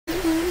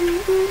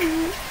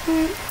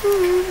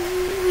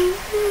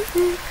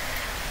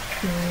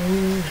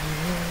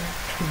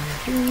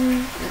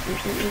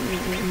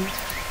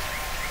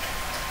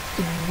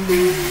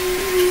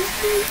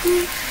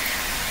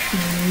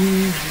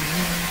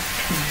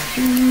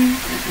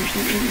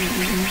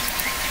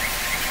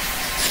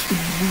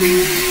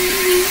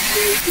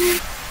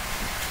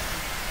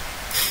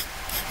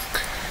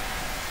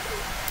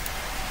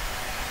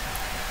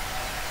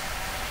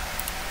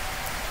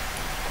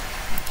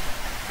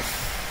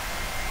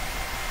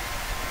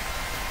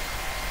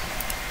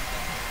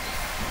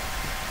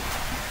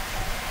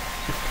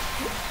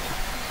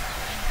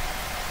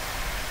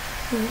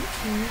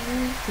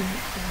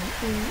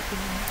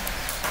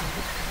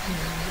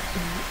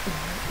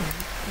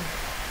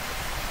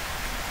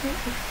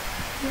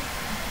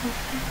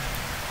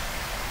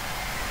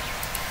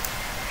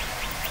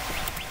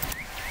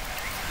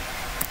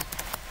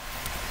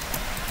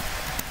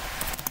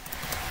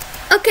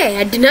Okay,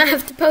 I do not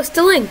have to post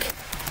a link.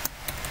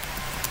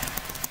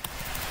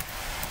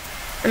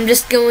 I'm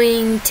just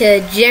going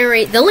to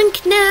generate the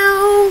link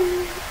now.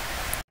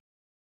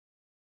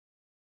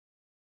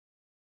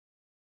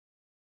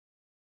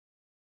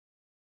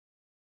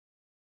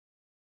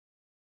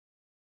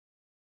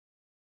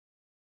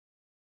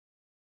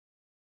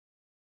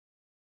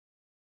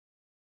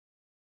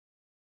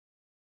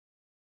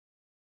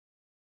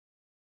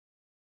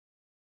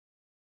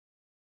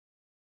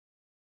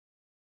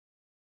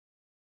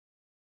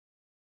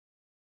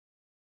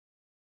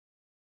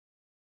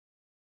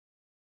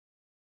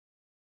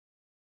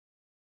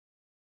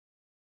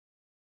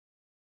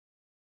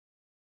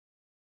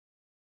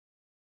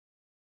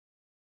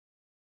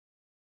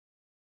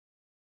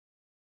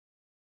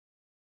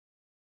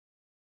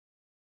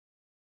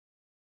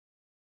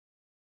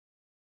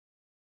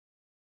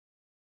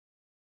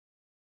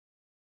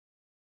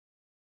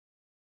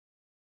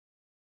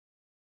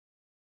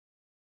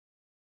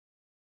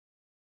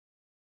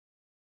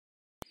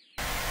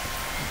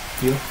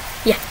 You?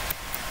 Yeah.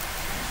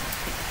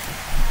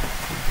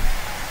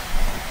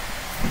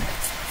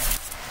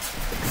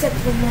 Except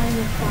for 9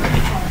 and 5.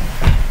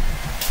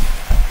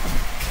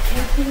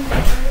 Camping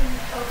 5.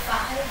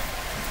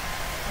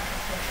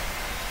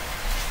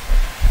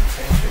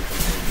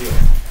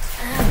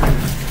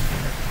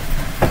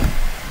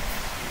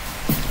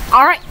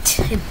 Alright,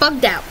 it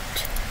bugged out.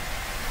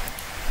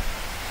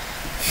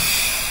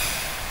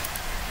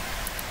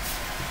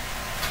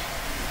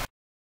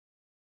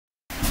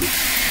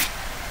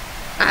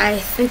 I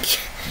think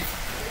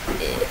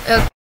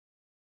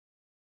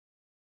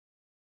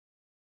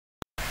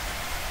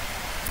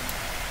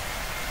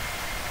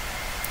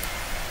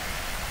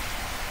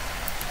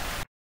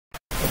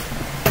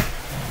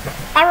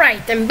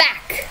Alright, I'm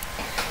back.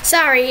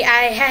 Sorry,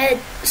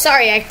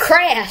 I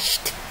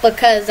crashed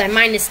because I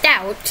minused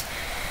out.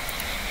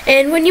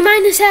 And when you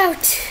minus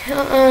out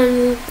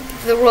on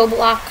the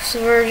Roblox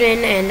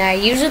version, and I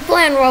usually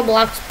play on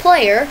Roblox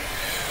Player,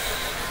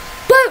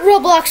 but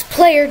Roblox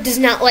Player does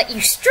not let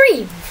you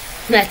stream.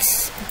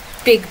 That's a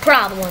big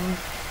problem.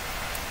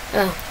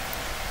 Oh.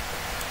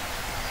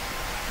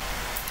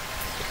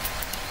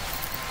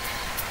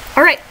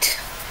 Alright.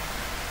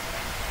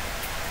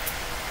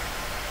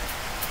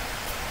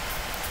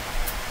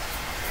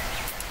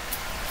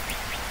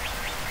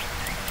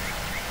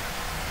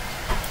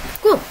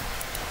 Cool.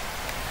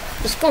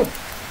 Let's go.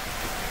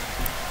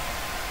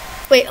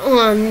 Wait, hold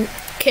on.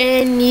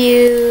 Can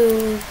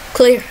you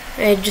clear?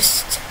 I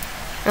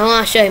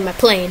want to show you my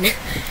plane.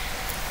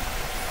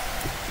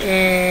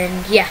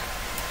 And yeah,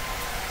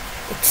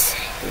 it's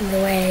in the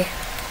way.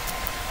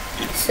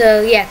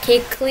 So yeah, can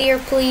you clear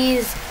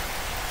please?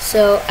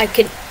 So I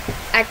could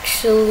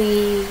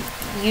actually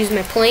use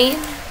my plane.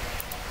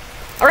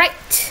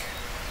 Alright.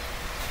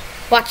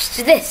 Watch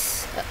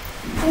this.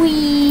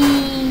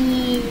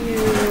 Whee!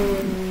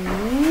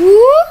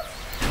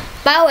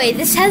 By the way,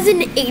 this has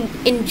an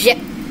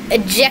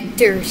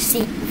ejector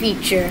seat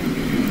feature.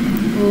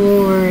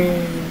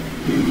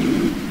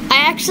 I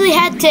actually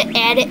had to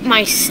add it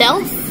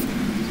myself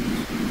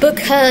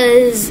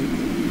because,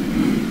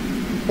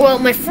 well,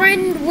 my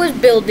friend was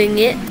building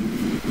it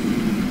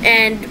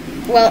and,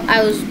 well,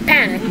 I was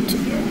panicked.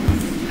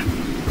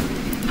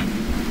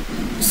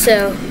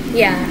 So,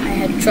 yeah, I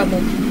had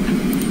trouble.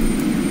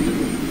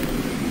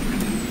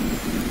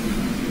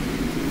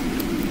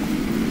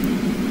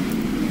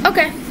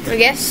 Okay, I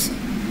guess.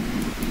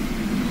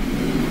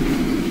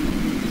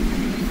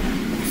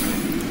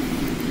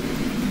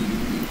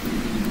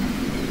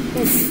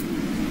 Oof.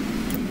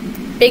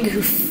 Big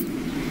hoof.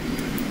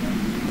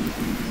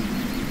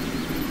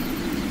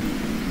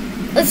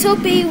 Let's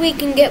hope we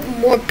can get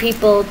more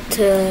people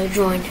to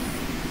join.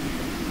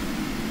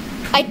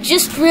 I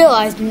just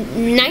realized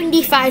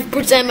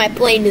 95% of my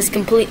plane is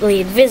completely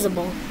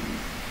invisible.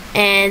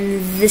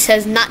 And this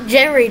has not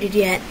generated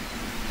yet.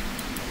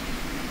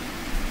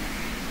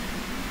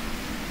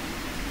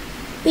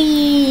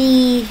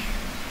 Whee!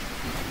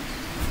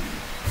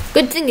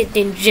 Good thing it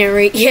didn't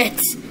generate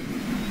yet.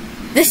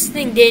 This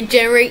thing didn't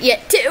generate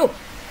yet too.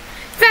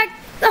 In fact,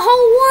 the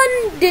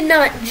whole one did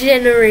not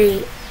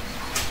generate.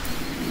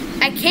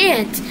 I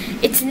can't.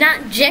 It's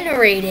not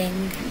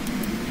generating.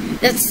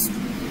 That's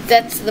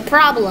that's the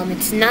problem.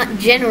 It's not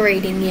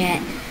generating yet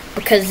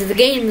because the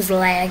game's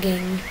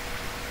lagging.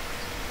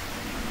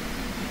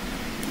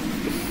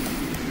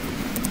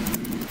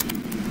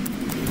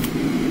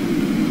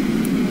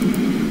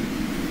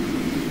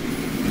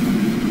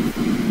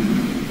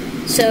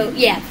 So,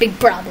 yeah, big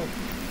problem.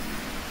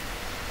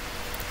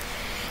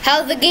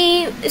 How the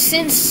game,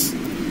 since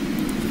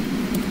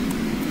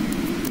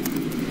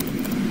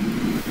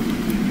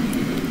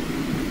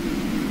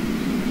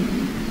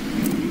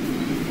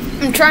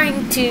I'm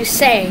trying to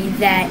say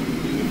that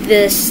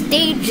the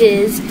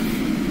stages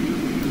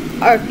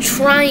are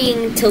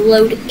trying to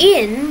load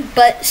in,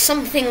 but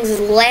something's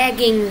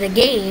lagging the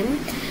game.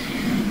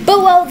 But,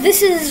 well,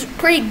 this is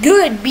pretty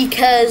good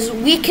because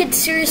we could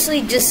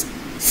seriously just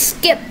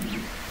skip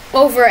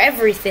over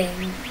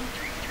everything,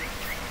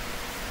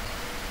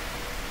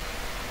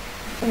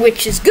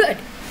 which is good.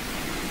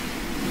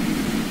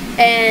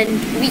 And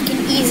we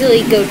can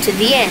easily go to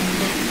the end,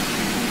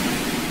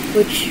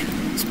 which,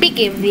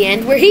 speaking of the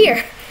end, we're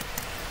here.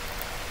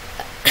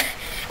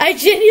 I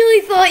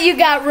genuinely thought you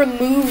got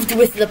removed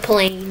with the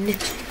plane.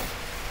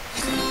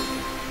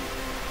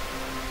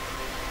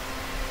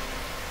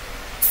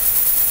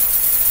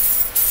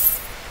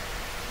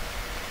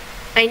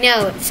 I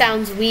know, it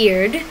sounds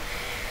weird,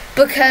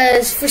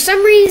 because for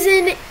some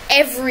reason,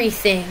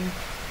 everything,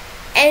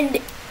 and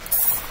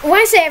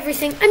when I say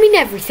everything, I mean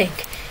everything,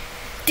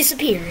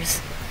 disappears.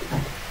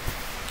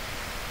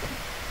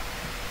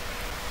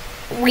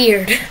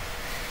 Weird.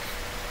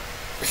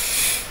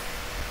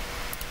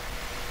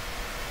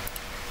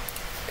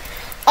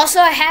 Also,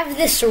 I have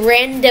this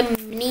random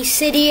mini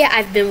city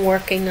I've been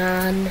working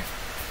on.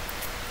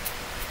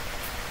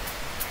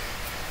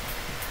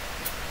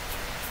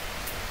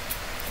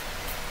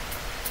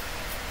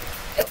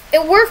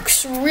 It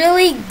works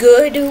really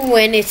good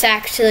when it's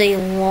actually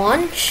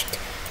launched.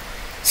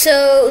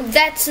 So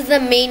that's the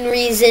main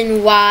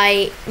reason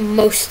why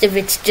most of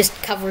it's just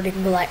covered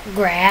in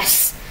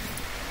grass.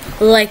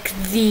 Like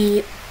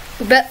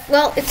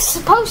well, it's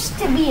supposed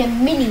to be a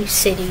mini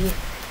city.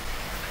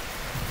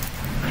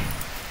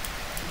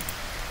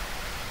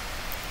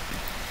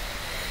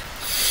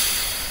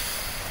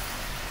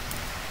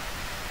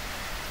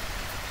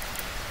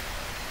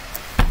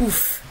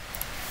 Oof.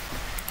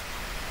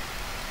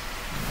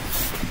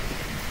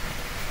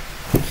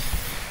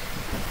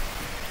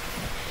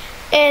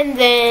 And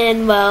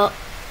then, well,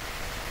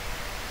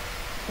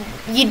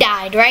 you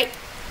died, right?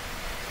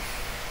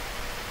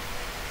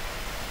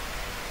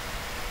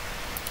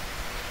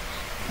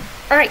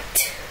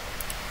 Alright.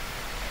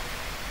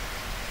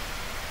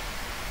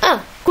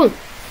 Oh, cool.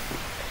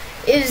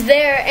 Is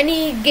there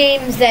any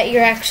games that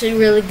you're actually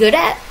really good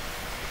at?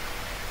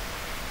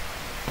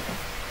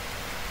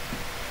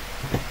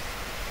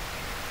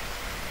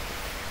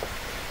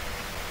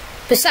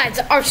 Besides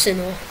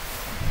Arsenal.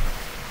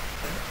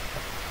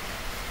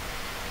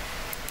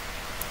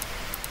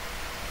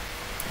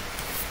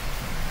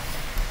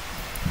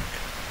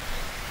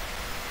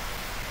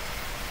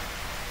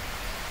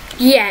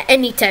 Yeah,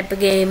 any type of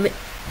game.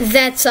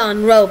 That's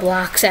on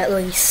Roblox, at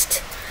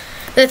least.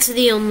 That's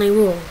the only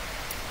rule.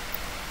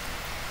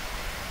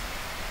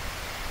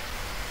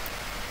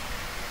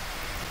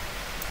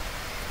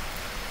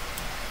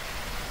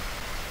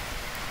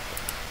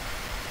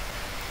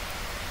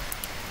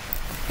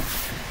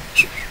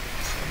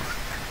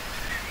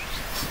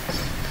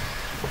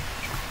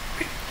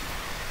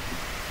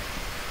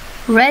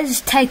 Res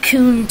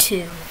Tycoon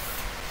 2.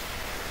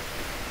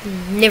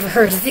 Never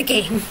heard of the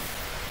game.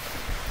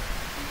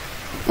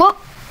 Well,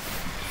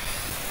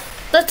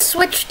 let's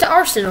switch to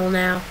Arsenal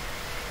now.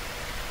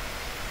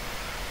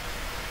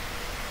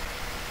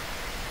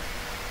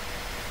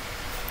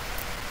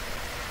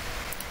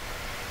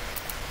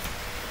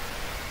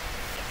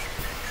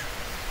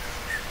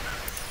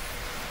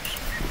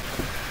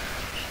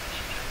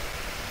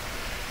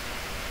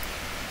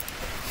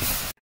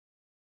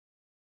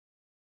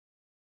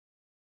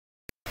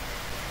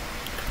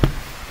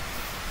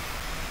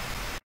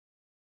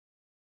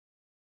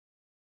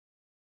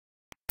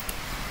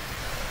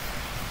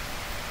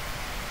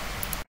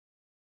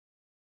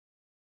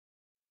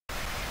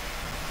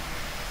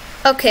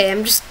 Okay,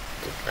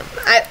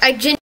 I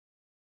genuinely.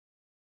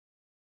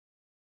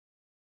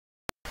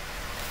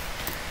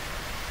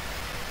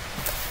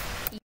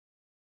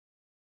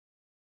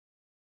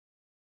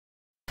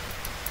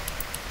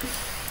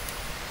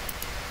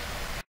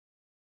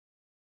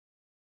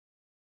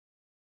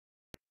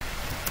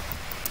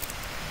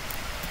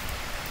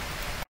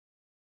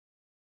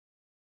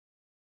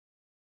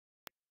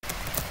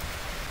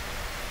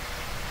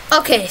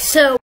 Okay,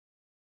 so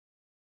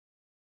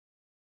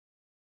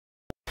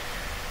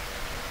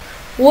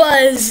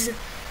was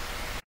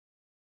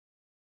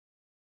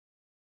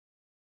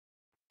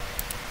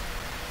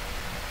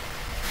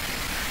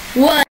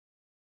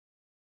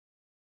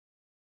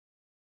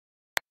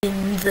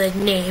in the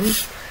name,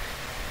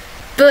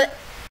 but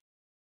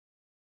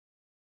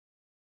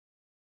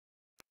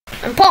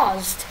I'm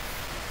paused.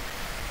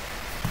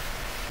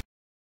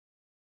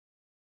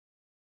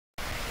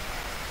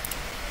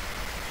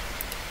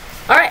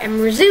 Alright,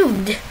 I'm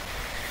resumed.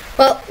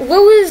 Well,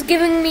 what was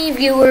giving me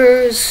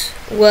viewers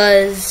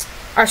was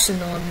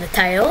Arsenal in the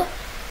title.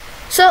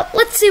 So,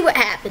 let's see what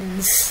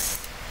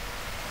happens.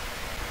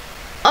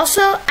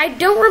 Also, I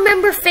don't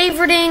remember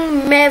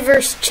favoriting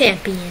Mavs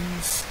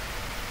champions.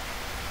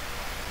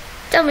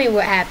 Tell me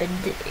what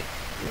happened.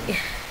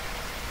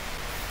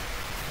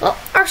 Well,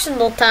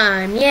 Arsenal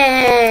time,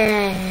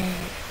 yay!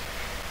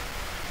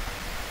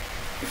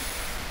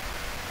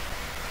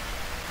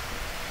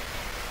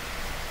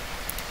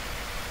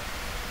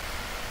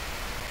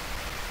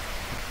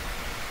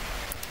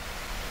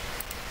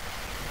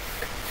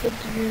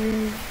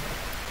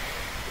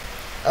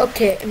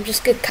 Okay, I'm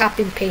just gonna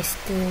copy and paste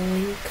the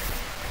link.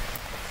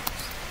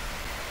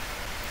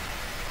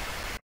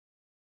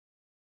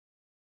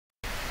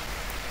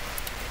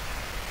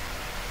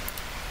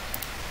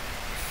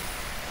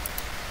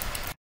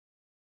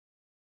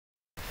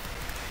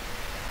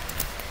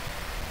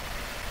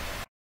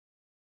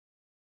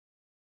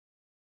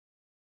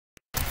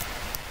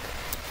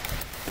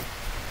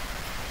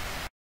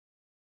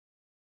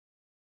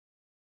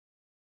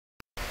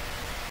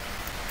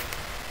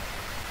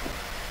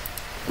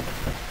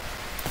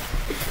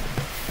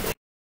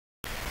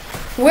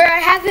 Where I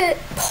have it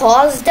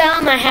paused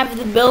down, I have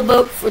the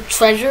Billboat for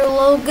Treasure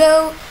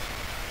logo,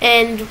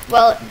 and,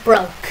 well, it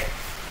broke.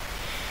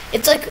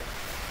 It's like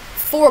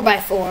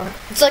 4x4.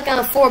 It's like on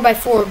a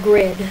 4x4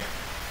 grid.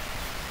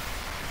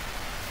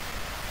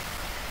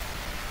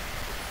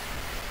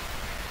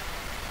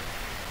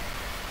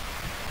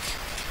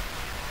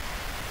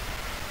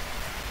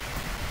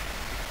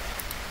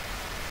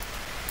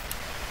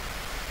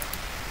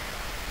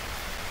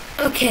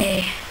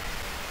 Okay.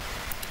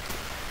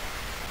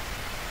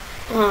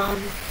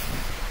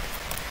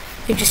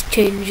 You just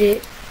change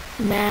it.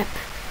 Map,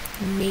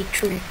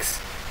 matrix,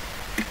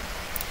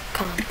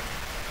 comp,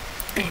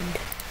 end.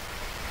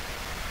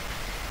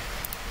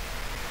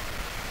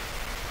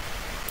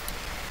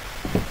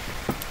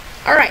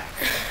 Alright.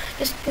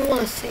 Just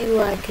want to see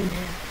what I can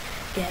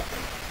get.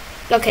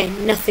 Okay,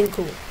 nothing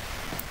cool.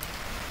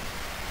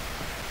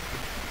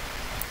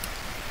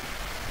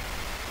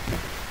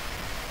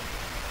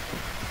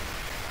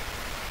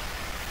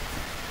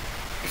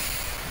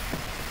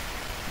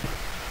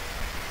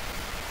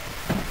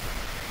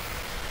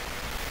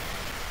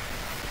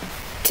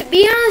 To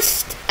be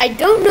honest, I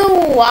don't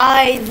know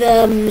why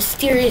the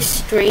mysterious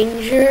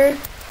stranger.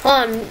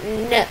 Hold on,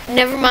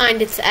 never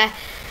mind. It's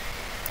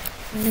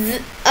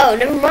oh,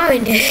 never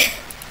mind.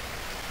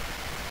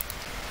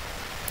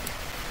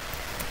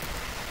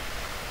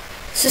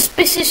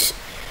 Suspicious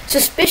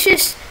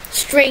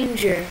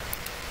stranger.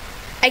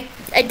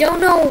 I don't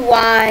know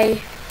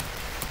why.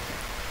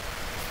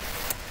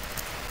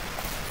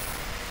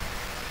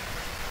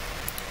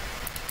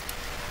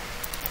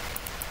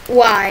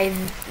 Why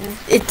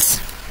it's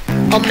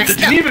all messed up.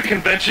 The Geneva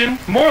Convention,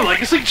 more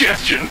like a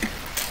suggestion.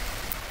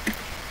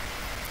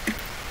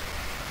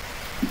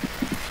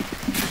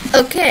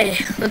 Okay,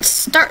 let's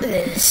start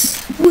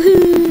this.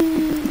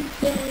 Woohoo!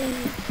 Yay!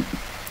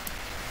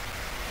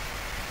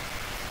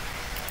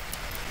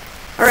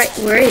 Alright,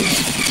 we're in.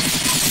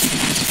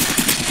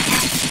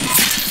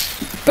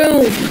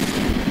 Boom!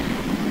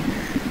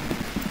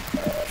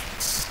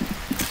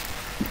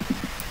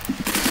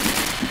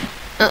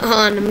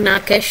 I'm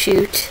not gonna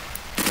shoot.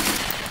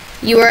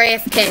 You are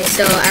AFK,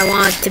 so I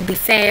want to be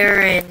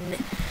fair and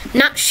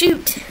not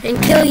shoot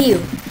and kill you.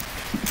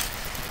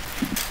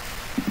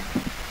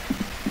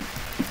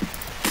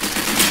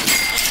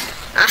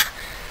 Ah.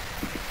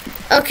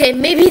 Okay,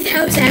 maybe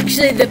that was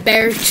actually the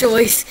better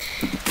choice.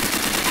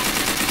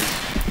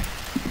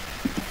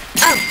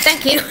 Oh,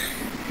 thank you.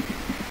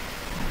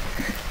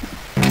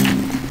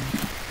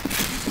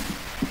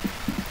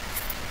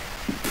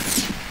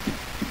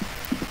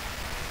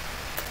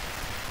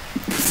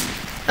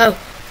 Oh.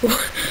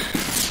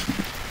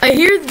 I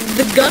hear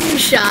the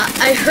gunshot.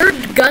 I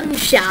heard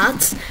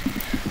gunshots,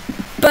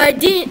 but I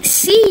didn't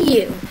see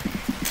you.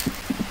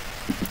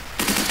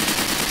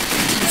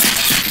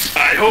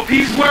 I hope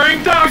he's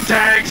wearing dog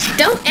tags.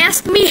 Don't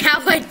ask me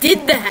how I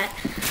did that.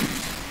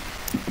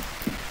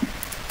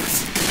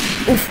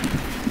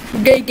 Oof.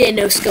 They did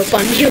no scope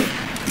on you.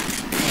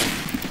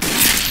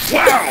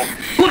 Wow.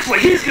 Looks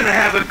like he's gonna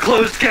have a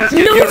closed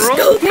casket No funeral.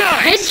 scope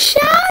Nice.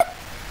 headshot?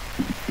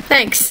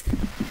 Thanks.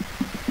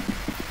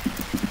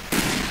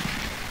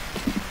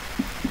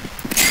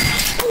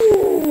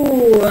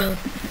 Ooh.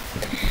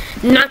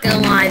 Not gonna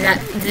lie,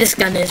 this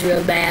gun is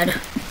real bad.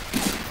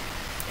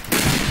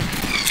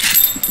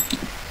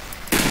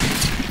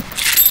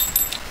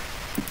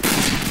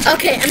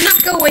 Okay, I'm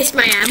not gonna waste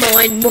my ammo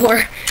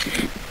anymore.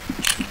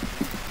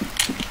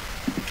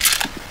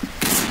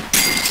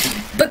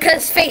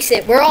 Because face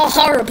it, we're all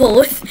horrible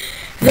with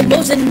the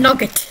Mosin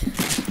Nugget.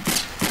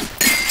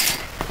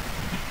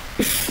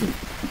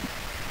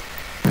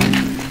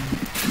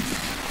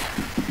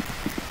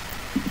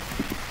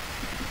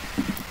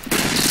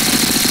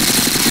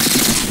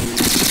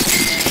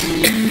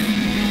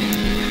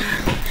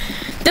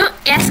 Don't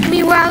ask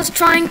me what I was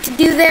trying to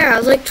do there? I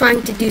was like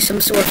trying to do some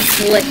sort of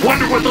flip.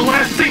 Wonder what the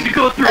last thing to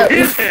go through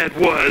his head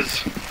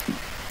was.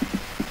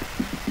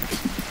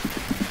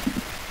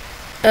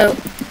 Oh.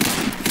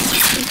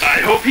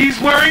 I hope he's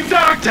wearing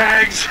dog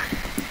tags.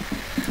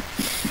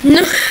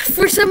 No,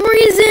 for some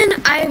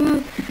reason,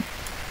 I'm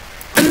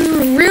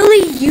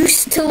really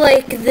used to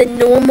like the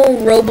normal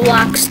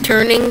Roblox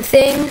turning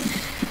thing.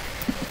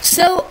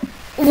 So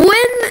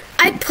when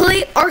I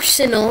play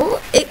Arsenal,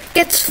 it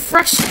gets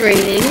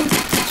frustrating.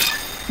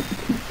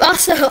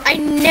 Also, I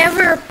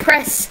never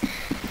press.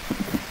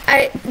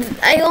 I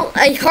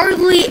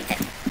hardly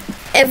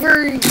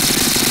ever.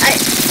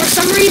 For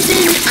some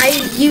reason, I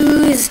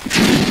use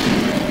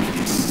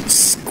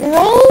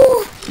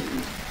scroll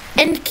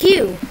and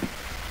Q.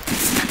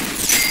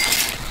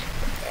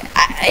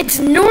 It's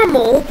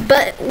normal,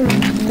 but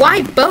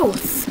why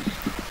both?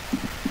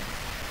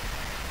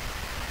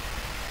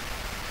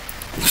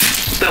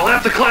 They'll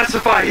have to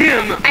classify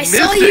him I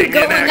saw you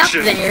going up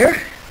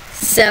there,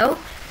 so.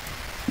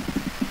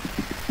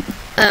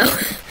 Oh.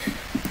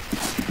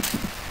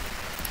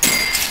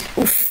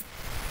 Oof.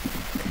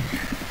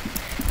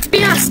 To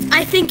be honest,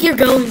 I think you're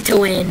going to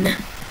win.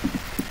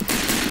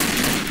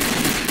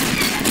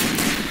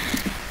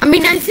 I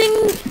mean,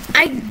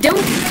 I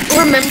don't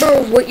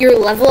remember what your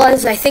level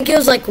is. I think it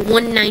was like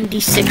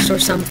 196 or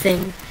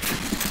something.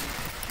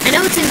 I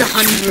know it's in the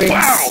hundreds.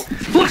 Wow,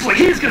 looks like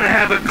he's gonna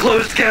have a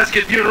closed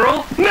casket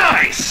funeral.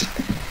 Nice!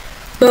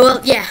 But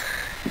well, yeah.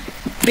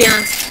 To be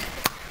honest,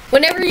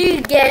 whenever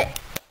you get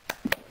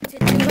to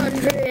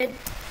 200,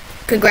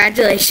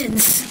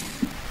 congratulations.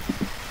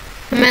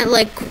 I'm at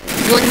like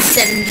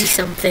 170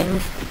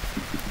 something.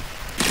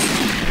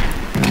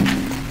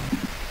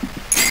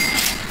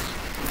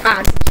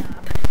 Ah, good job.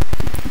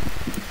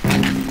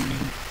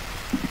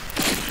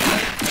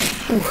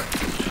 Ooh.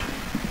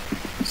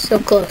 So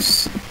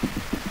close.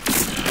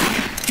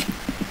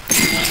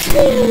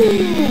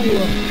 Ooh.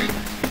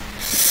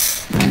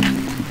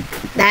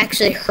 That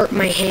actually hurt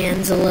my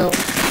hands a little.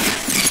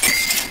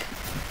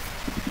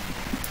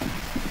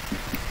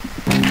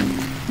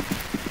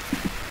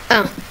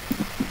 Oh.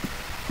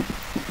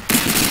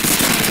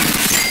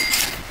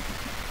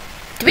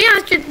 To be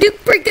honest, you're doing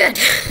pretty good.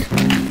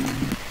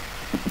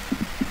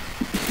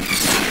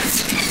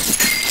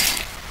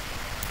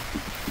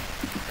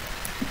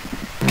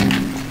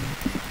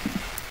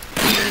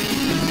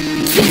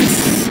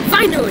 Yes!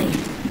 Finally!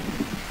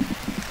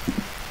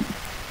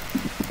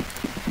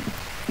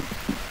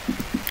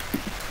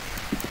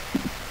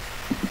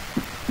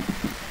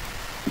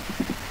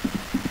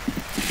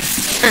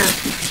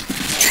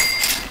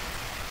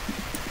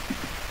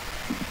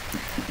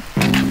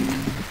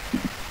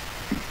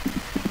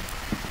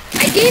 I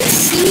didn't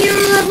see your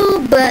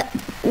level, but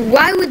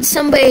why would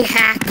somebody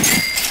hack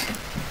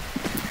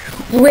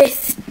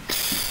with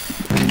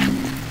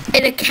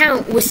an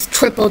account with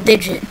triple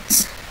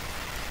digits?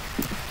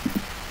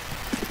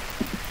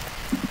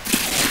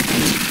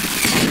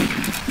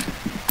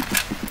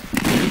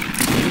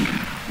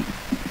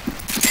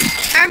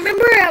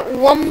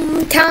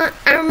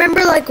 I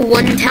remember like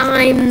one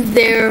time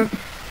there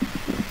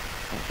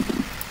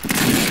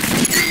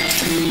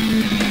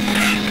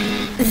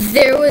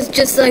was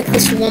just like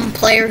this one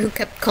player who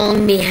kept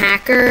calling me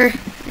hacker,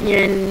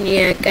 and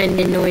yeah, it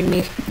kinda annoyed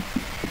me.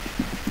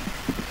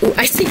 Ooh,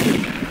 I see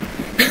you.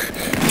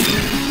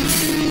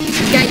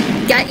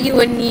 got you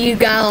when you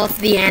got off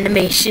the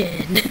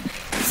animation.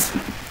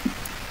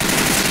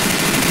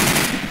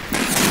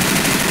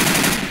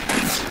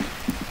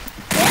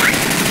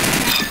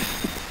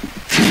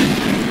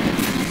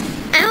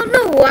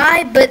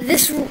 Why, but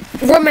this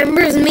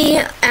remembers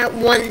me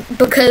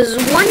because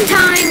one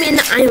time in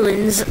the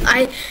islands,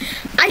 I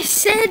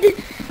said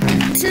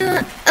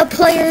to a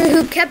player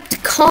who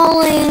kept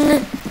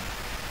calling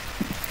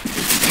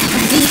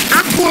the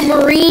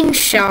aquamarine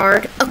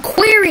shard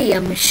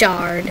aquarium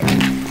shard,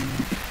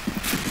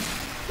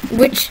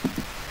 which,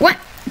 what?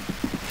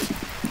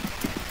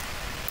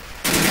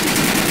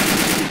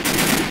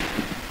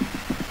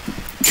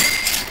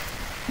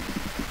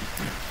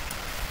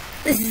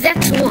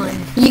 That's one.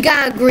 You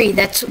gotta agree,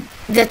 that's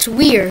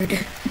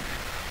weird.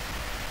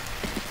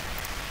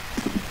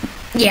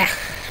 Yeah,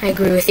 I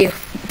agree with you.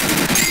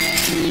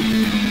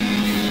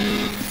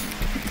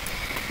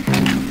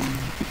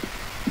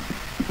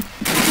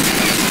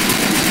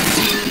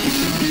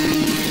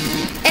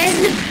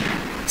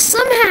 And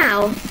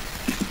somehow,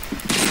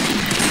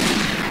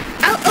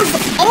 out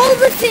of all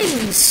the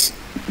things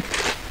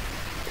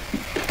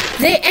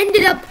they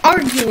ended up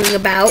arguing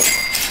about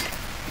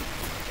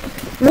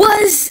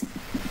was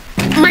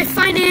my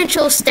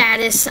financial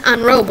status on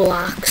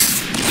Roblox.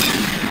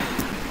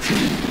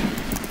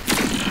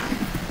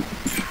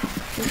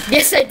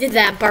 Yes, I did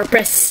that on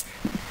purpose.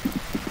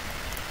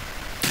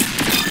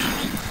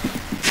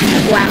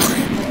 Wow.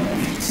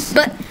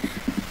 But,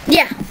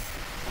 yeah.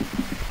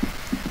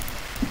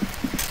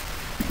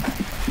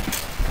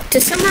 To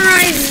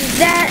summarize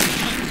that,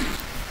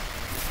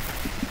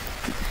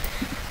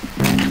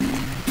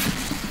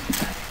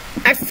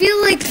 I I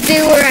feel like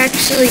they were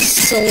actually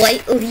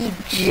slightly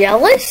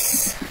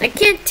jealous. I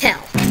can't tell.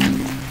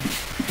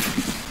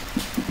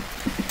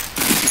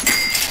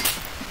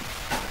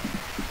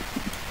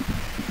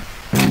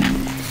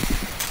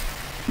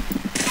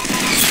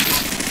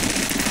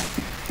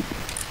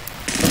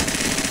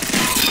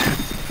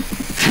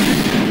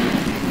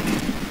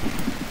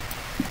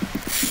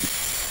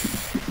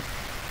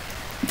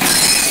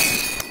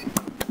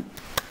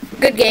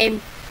 Good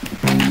game.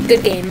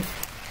 Good game.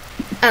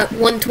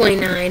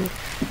 129.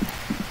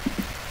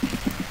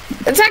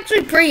 That's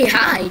actually pretty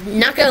high,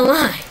 not gonna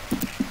lie.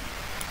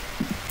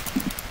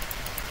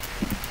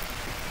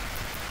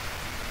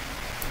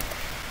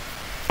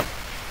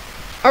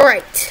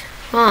 Alright,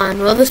 on,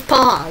 will this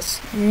pause?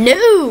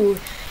 No!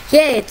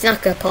 Yeah, it's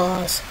not gonna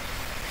pause.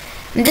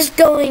 I'm just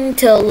going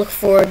to look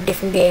for a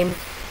different game.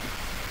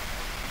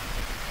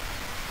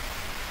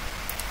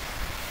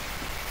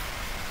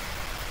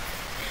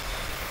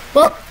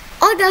 Well,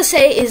 all I gotta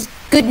say is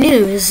good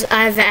news.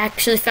 I've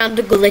actually found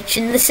a glitch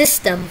in the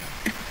system.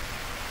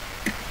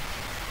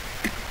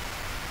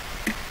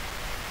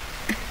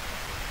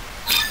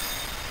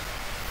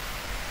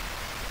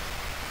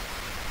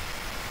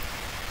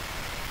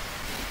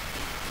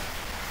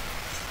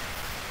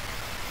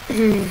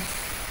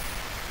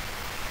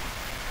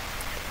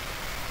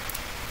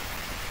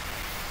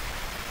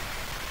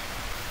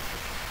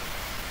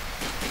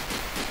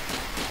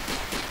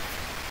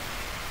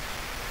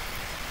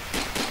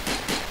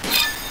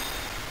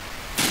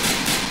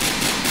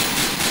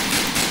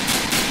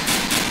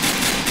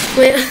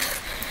 Wait,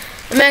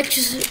 I'm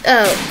actually,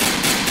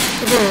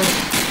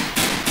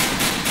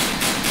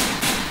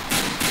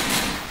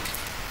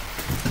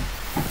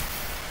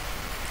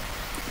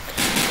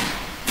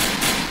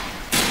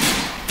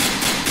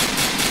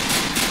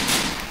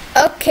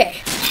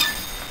 Okay.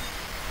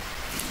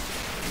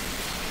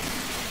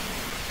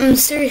 I'm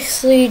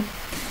seriously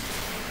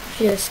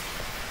just...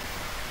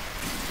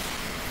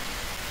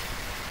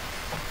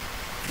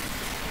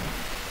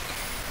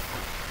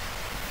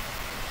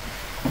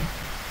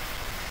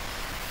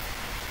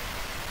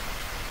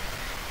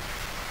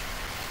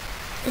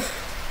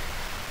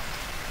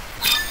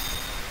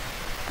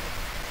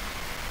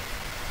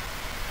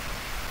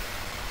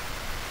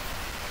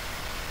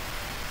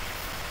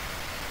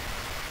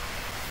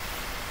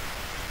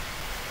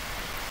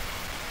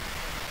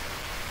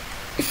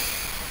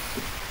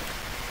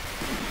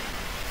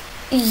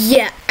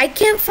 Yeah, I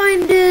can't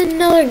find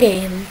another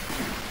game.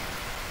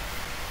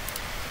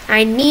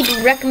 I need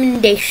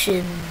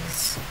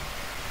recommendations.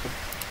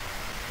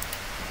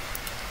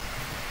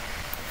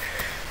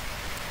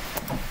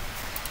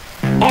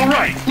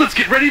 Alright, let's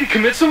get ready to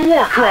commit some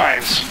war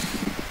crimes.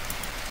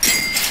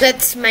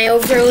 That's my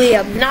overly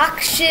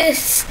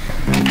obnoxious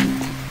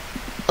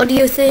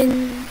audio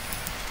thing.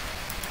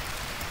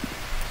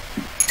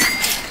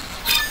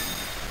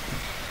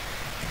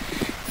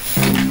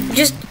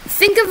 Just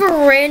think of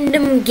a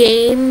random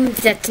game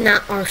that's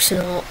not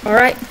Arsenal,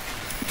 alright?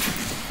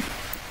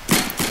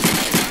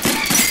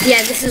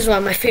 Yeah, this is one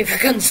of my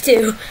favorite guns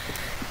too.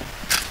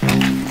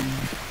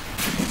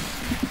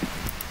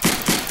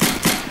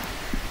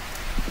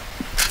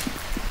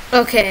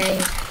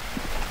 Okay.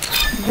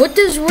 What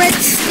does red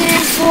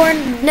stand for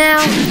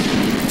now?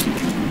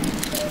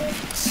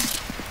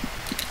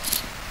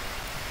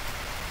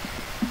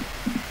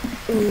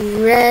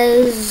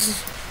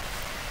 Res...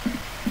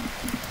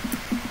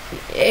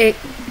 It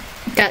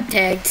got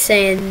tagged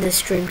saying in the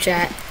stream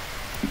chat.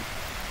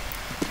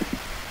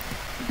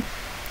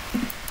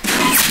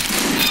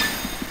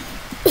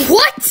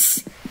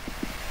 What?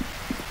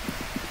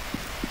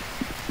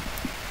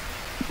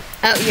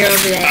 Oh, you're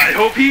over there. I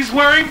hope he's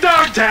wearing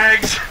dog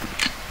tags.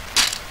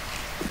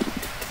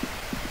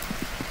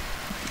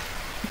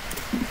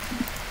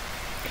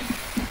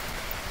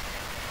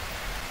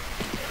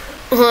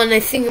 Oh, and I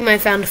think I might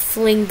have found a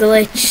fling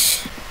glitch.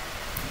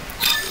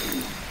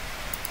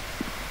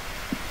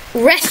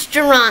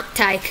 Restaurant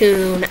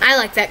Tycoon. I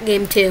like that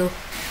game too.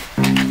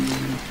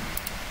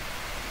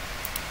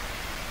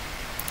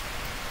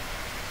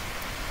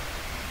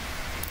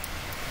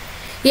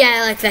 Yeah,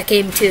 I like that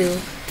game too.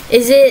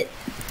 Is it?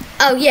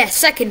 Oh yeah,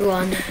 second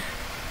one.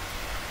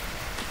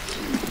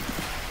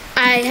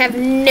 I have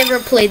never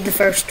played the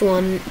first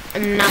one.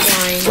 I'm not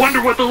lying.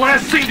 Wonder what the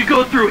last thing to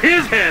go through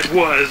his head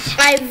was.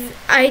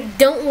 I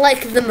don't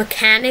like the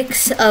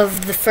mechanics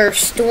of the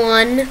first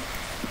one.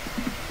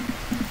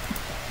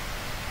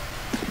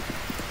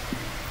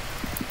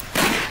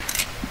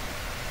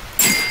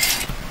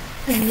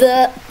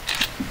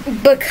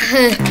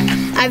 Because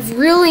I've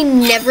really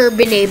never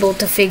been able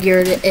to figure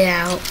it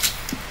out.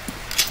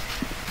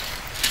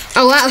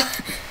 Oh wow.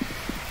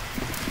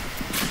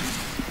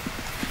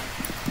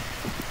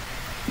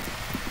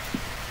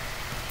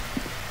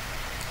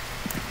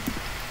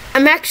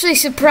 I'm actually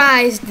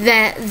surprised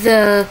that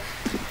the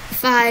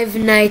Five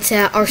Nights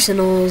at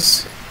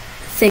Arsenal's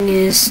thing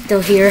is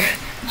still here.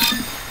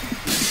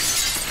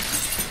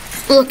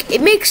 Look,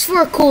 it makes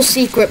for a cool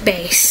secret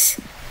base.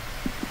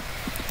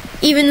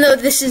 Even though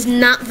this is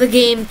not the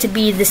game to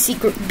be the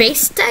secret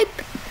base type.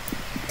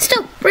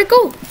 still pretty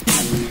cool.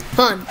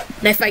 Hold on,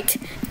 knife fight.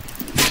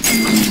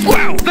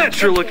 Wow, that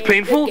sure looked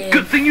painful.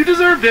 Good thing you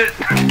deserved it.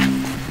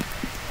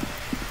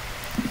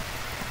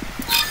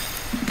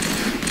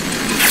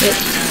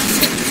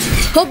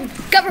 Hold,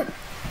 cover.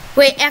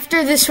 Wait,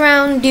 after this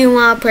round, do you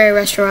want to play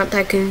Restaurant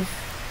Tycoon?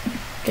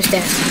 Just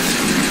ask.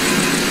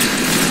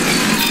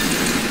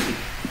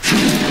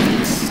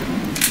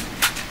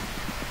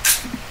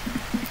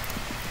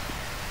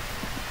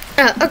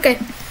 Okay.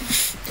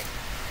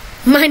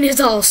 Mine is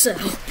also.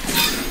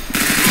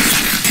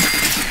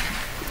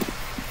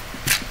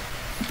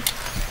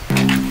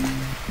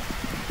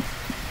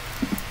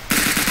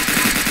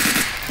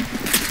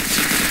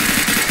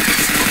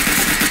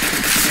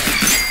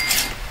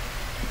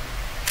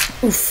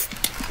 Oof.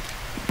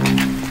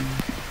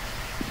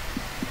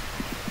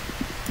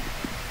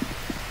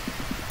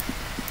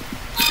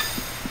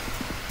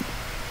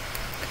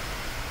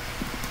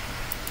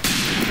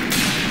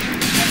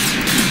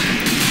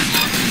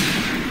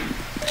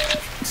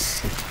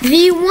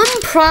 The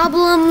one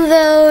problem,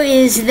 though,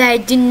 is that I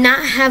did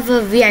not have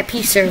a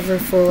VIP server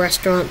for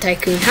Restaurant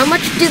Tycoon. How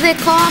much do they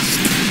cost?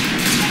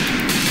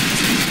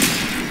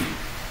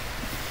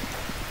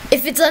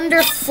 If it's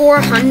under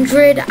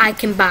 400, I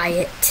can buy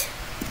it.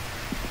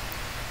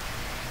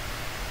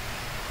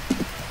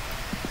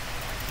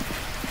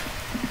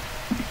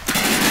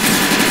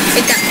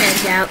 It got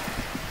pegged out.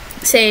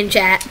 Say in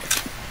chat.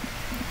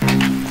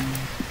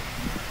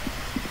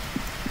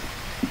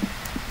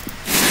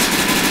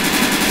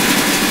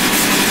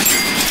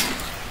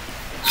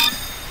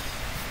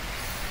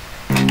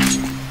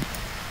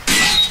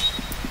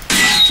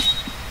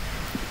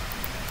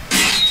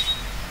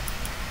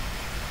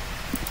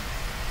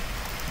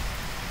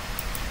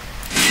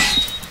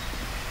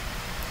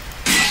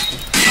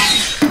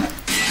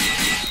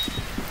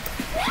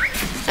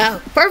 Oh,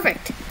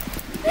 perfect.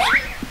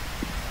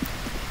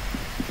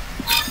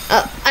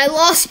 I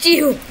lost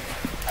you.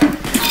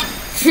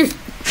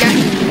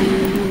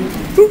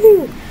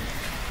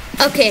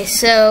 Okay,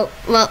 so,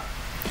 well,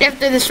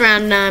 after this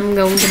round, I'm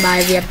going to buy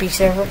a VIP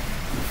server.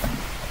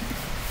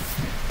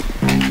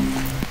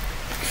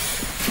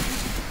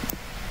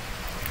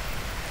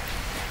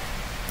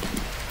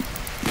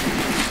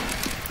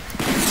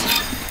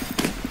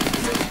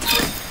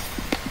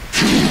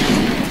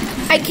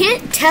 I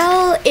can't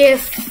tell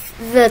if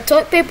the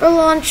toilet paper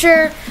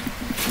launcher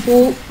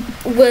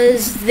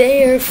was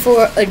there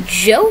for a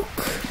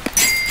joke,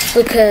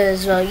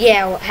 because, well,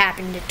 yeah, what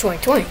happened in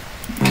 2020.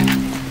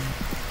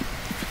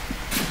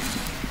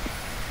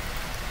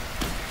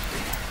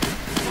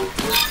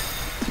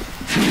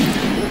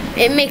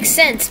 It makes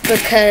sense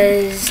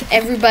because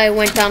everybody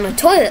went on a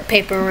toilet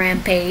paper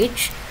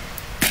rampage.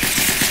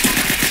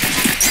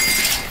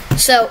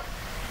 So,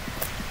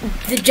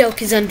 the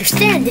joke is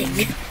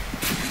understanding.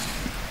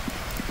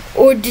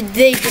 Or did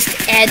they just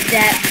add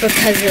that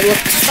because it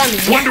looked funny?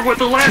 Wonder what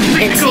the last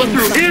thing to go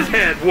through his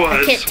head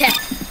was. I can't tell.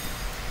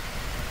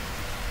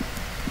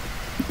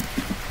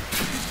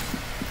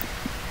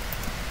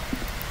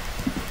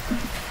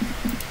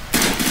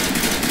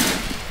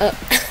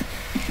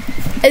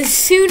 As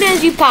soon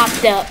as you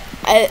popped up,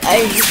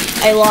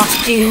 I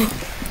lost you.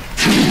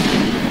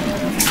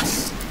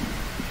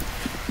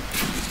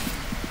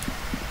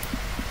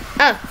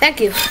 Oh, thank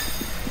you.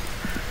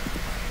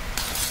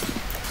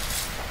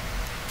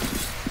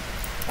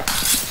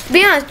 To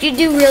be honest, you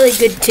do really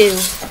good too.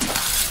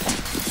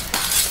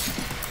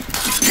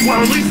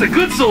 Well, at least the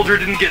good soldier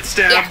didn't get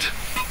stabbed. Yeah.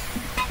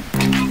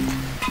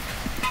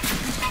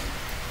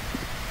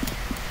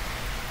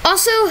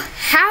 Also,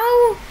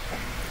 how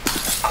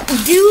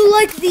do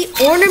like the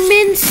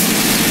ornaments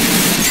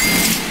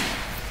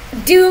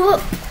do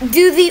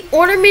the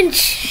ornaments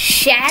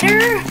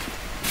shatter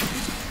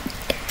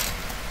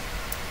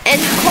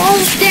and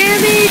cause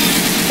damage,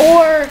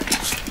 or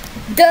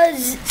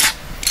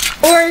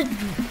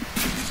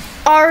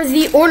are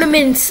the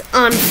ornaments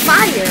on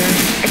fire?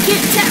 I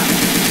can't tell.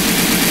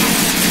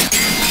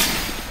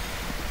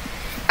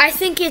 I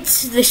think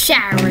it's the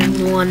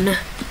shattering one.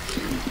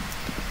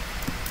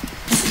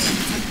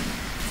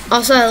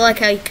 Also, I like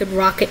how you could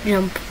rocket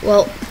jump.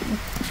 Well,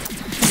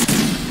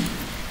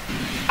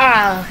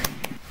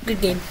 good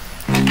game.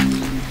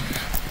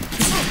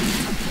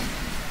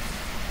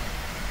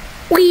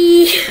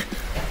 Whee!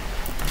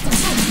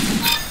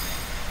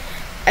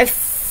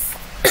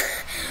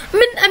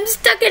 I'm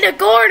stuck in a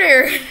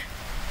corner.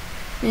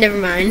 Never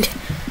mind.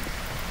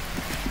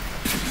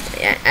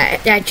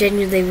 I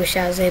genuinely wish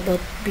I was able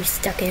to be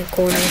stuck in a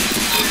corner.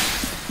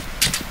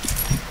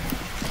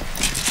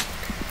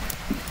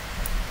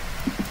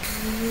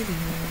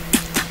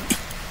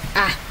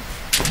 Ah.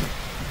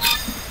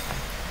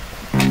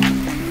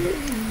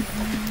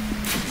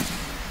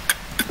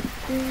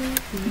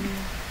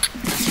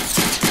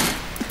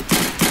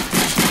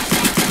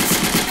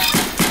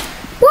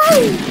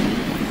 Woo!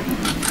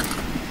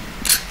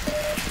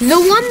 The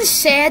one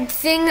sad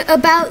thing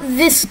about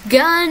this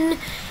gun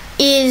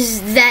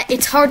is that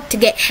it's hard to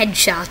get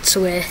headshots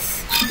with,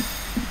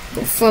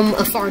 from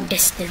a far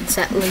distance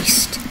at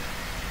least.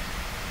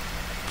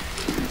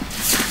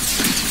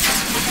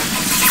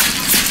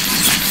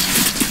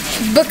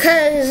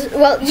 Because,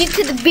 well, you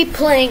could be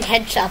playing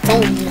headshots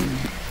only.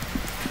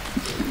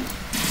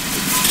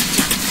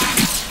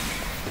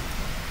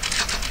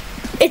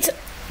 It's...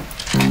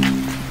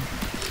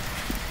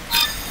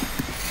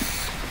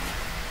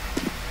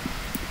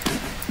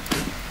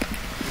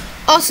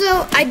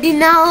 Also, I do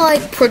not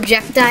like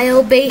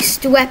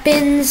projectile-based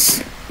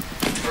weapons.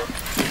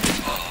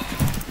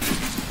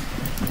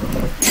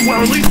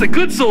 Well, at least the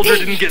good soldier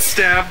didn't get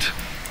stabbed.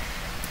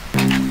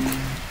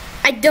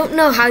 I don't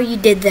know how you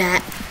did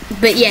that,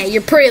 but yeah,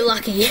 you're pretty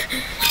lucky.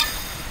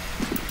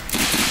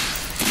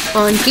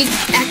 On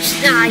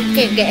actually, nah, you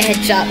can't get a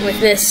headshot with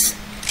this.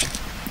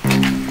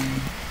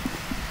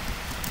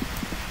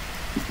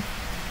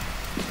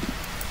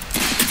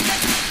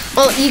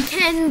 Well, you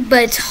can,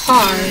 but it's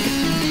hard.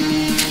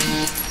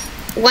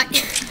 What?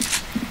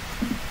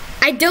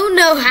 I don't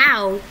know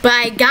how, but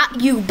I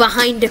got you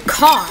behind a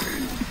car.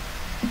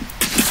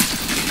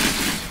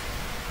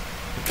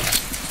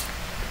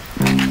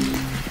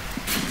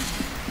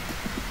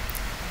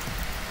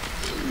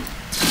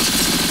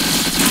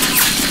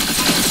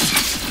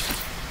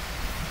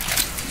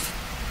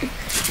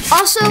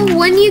 Also,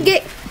 when you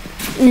get...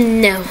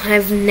 No,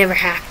 I've never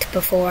hacked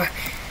before.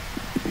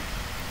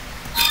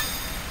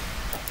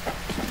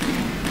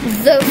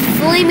 The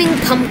flaming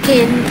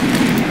pumpkin,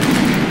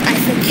 I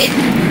think,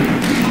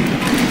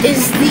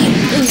 is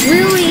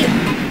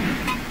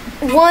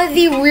one of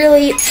the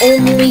really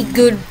only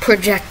good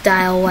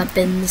projectile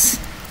weapons.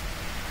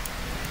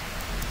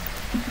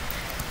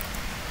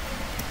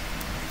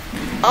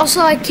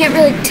 Also, I can't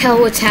really tell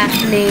what's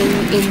happening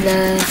in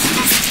the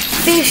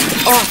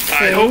fished off thing.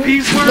 I hope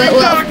he's wearing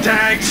dog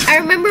tags. I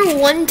remember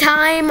one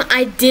time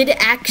I did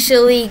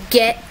actually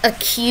get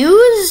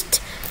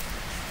accused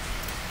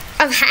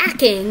of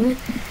hacking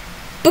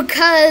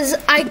because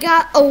I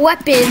got a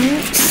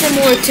weapon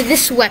similar to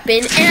this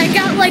weapon and I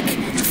got like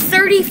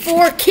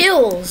 34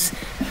 kills.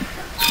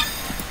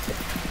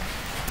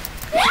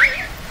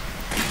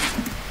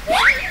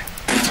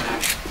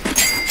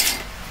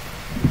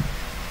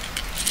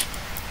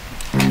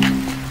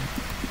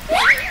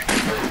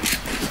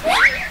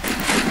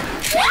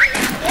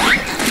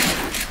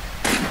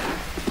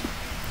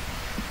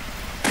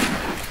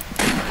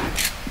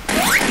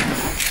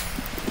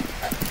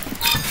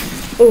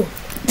 Oh.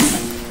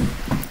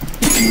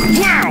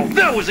 Wow,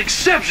 that was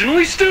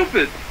exceptionally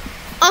stupid.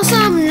 Also,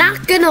 I'm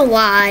not gonna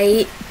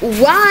lie.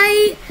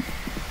 Why?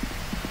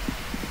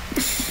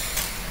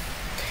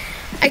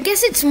 I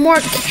guess it's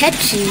more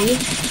catchy.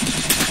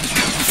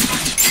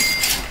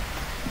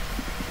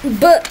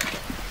 But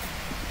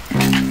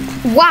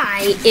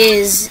why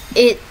is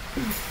it...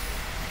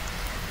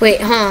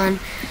 Wait, hold on.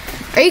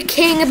 Are you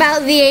kidding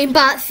about the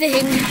aimbot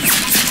thing?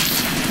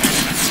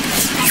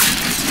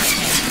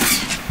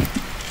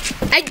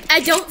 I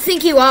don't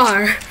think you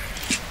are.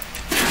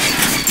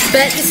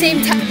 But at the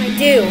same time, I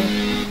do.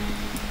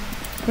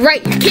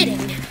 Right, you're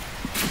kidding.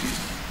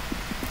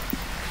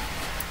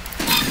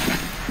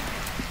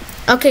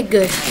 Okay,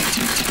 good.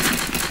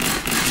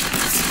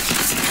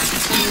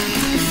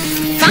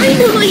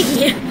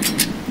 Finally!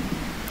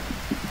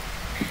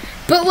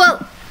 But,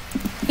 well,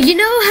 you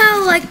know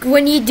how, like,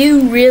 when you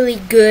do really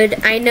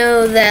good, I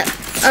know that,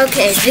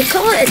 okay, they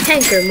call it a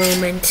tanker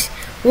moment.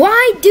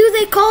 Why do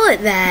they call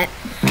it that?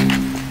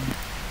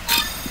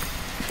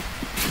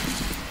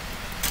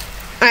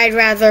 I'd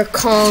rather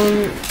call...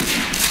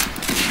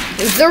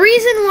 The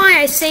reason why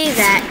I say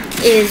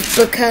that is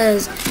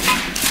because...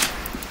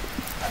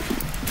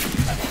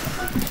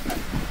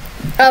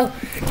 Oh,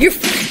 you're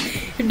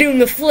doing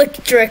the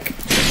flick trick.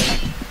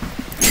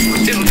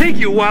 It'll take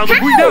you a while to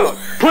bleed out.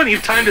 Plenty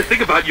of time to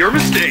think about your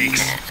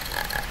mistakes.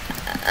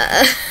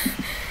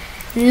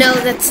 No,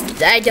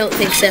 I don't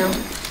think so.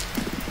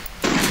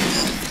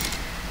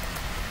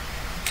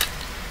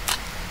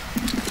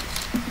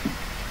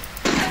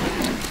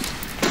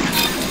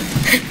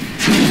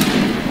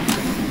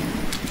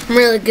 I'm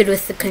really good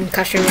with the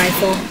concussion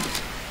rifle.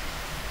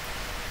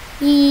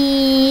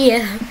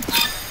 Yeah.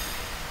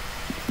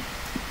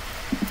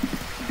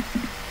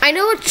 I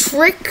know a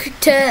trick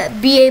to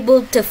be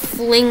able to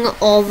fling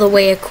all the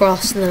way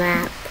across the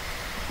map.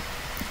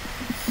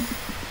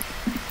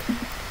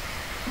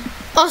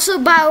 Also,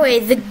 by the way,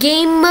 the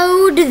game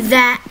mode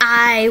that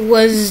I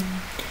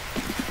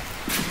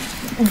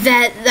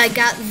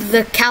got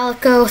the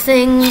Calico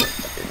thing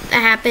that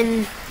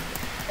happened.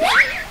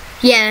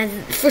 Yeah,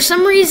 for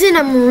some reason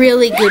I'm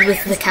really good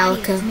with the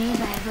Calico.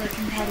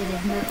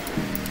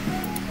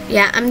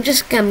 Yeah, I'm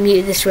just gonna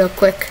mute this real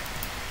quick.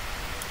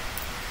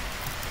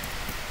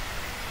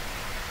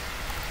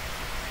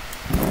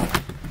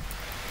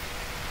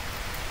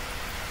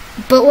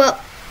 But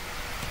well,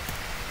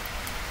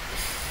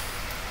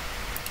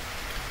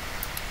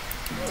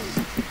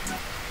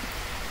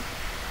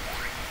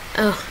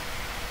 oh,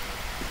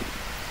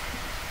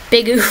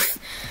 big oof.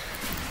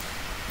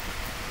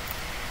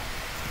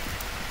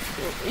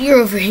 You're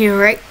over here,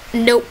 right?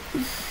 Nope.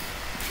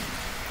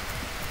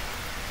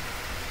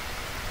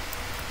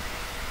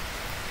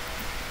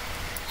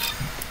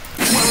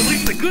 Well, at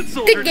least the good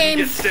soldier didn't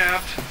get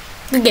stabbed.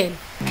 Good game.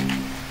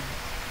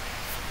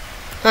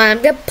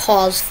 I'm gonna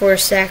pause for a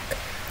sec.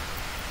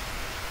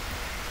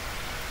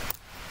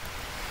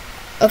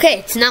 Okay,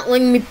 it's not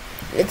letting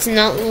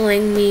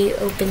me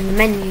open the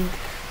menu.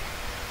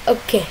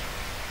 Okay.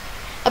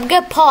 I'm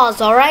gonna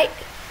pause, alright?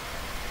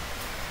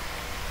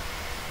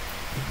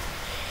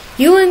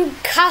 You and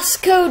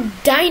Costco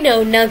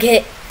Dino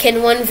Nugget can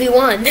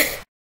 1v1.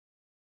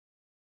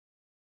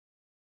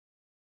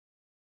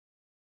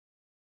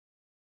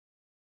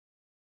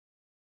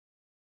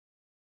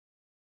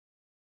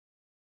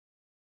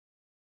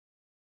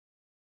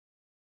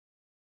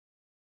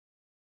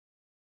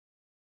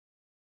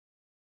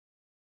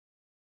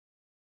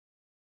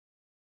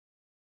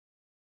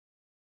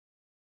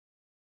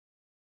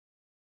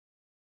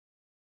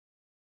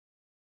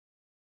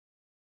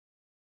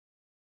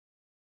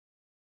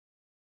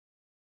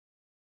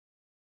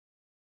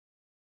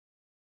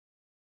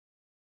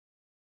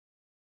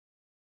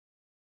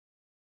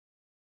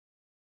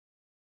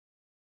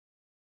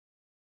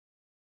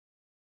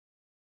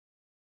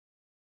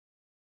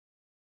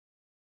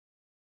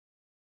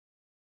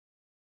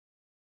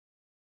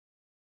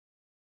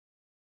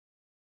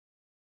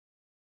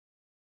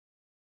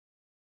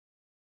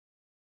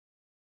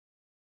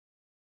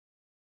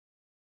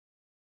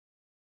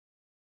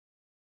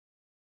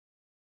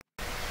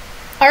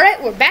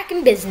 Alright, we're back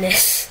in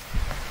business.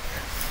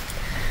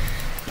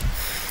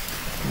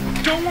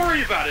 Don't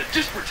worry about it.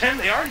 Just pretend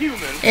they are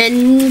human.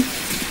 And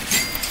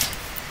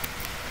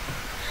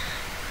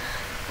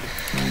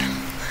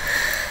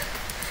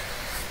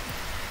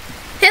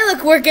hey,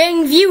 look, we're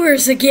getting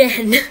viewers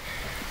again.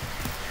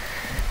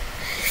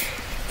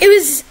 It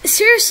was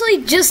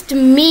seriously just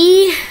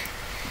me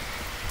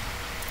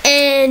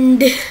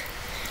and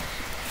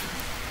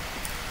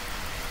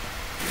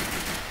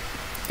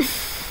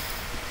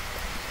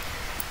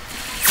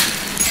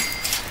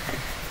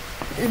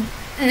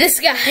this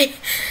guy.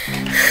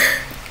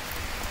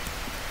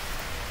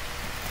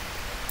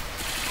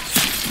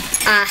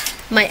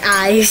 My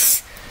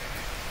eyes.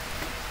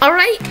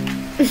 Alright.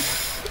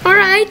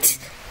 Alright.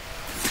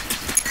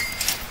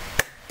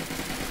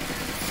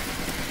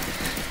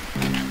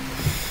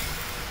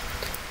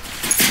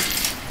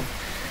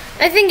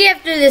 I think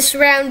after this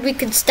round we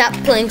could stop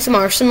playing some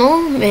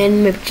Arsenal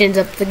and maybe change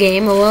up the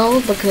game a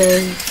little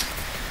because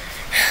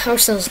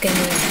Arsenal's getting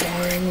a little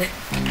boring.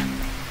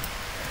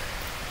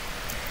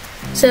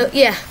 So,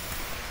 yeah.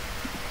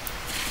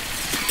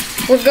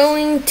 We're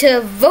going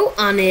to vote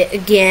on it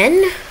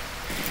again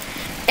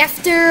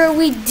after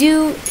we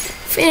do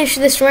finish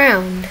this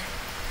round.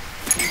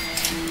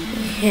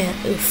 Yeah,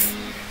 oof.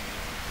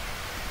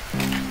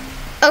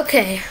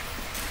 Okay.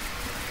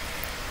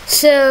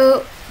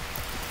 So,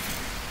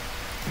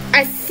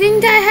 I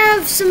think I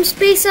have some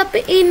space up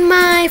in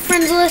my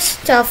friends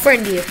list. I'll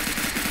friend you.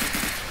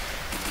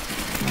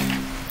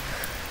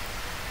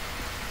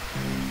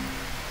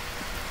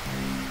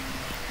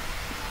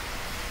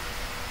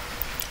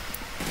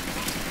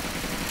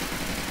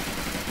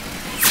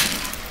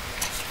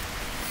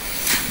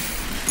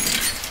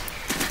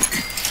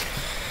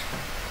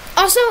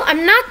 Also,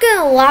 I'm not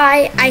gonna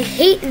lie, I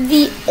hate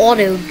the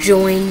auto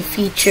join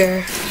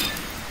feature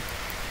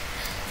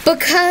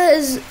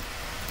because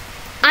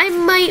I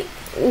might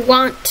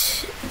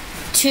want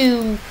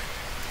to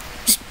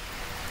just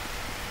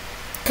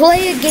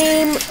play a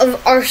game of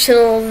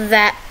Arsenal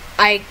that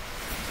I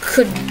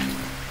could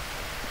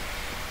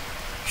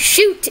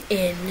shoot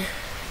in.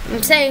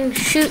 I'm saying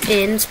shoot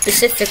in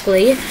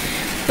specifically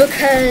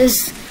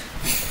because,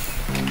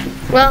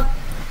 well,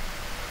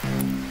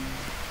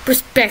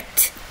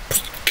 respect.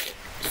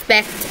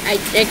 I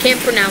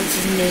can't pronounce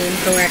his name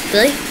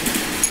correctly.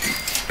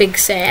 Big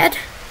sad.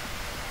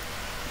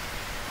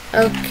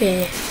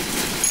 Okay.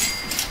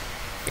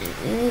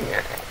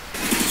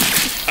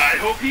 I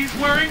hope he's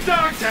wearing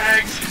dog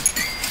tags.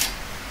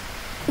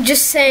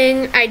 Just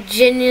saying, I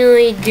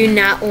genuinely do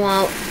not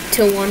want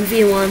to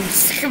 1v1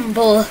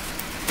 Symbol.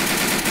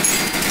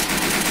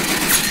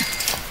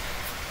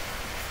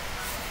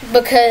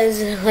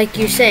 Because, like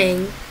you're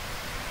saying,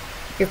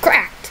 you're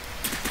cracked.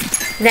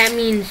 That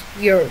means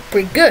you're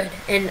pretty good,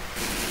 and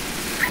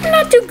I'm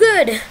not too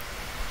good.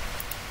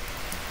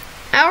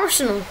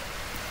 Arsenal.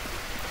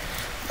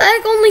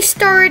 I only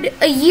started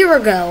a year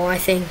ago, I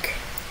think.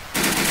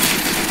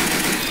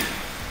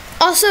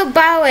 Also,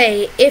 by the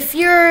way, if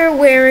you're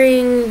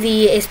wearing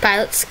the Ace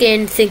Pilot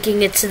skin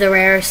thinking it's the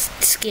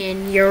rarest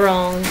skin, you're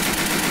wrong.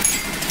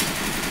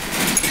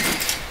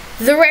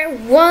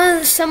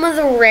 Some of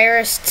the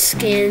rarest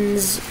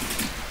skins,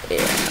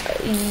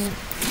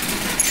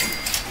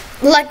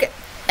 like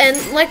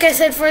I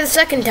said for the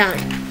second time,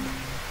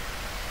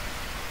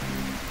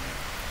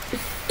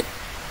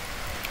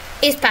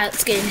 Ace Pilot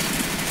skin,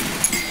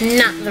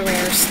 not the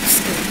rarest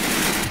skin.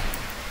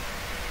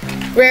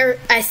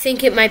 I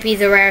think it might be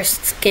the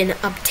rarest skin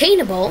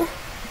obtainable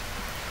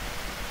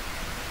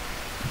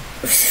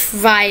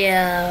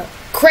via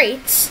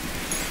crates,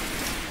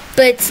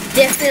 but it's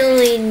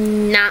definitely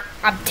not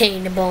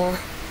obtainable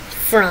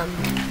from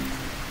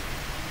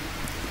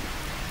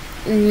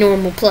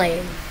normal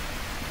playing.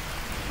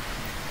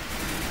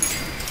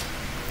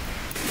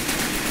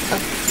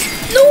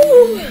 No!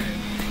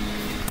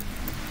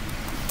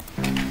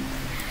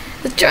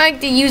 I was trying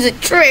to use a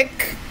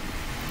trick.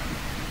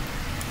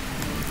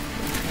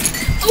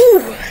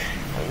 Ooh!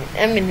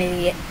 I'm an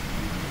idiot.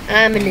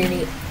 I'm an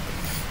idiot.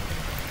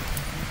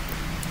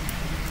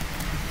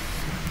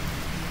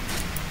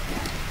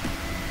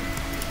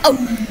 Oh!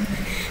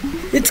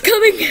 It's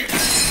coming!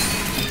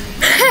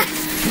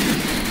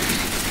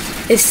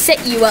 It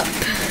set you up.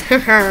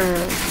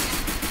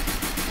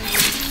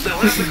 They'll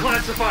have to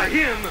classify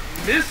him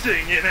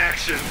missing in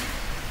action.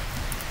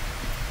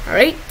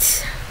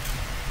 Alright.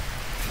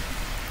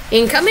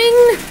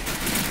 Incoming!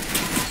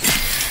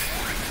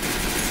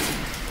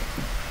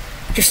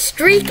 Your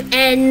streak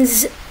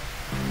ends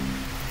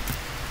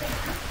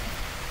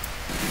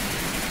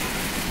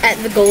at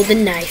the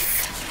golden knife.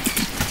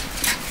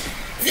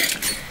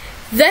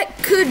 That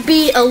could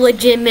be a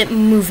legitimate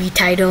movie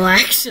title,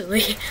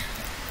 actually.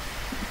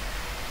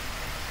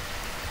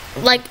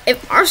 Like,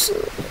 if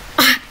Arsenal...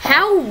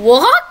 How?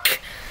 Walk?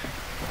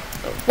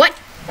 What?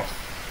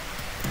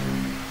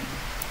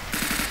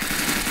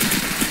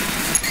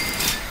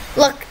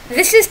 Look,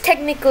 this is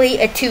technically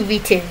a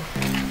 2v2.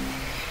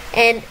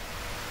 And...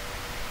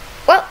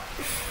 well...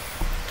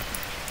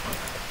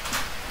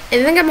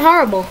 I think I'm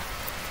horrible.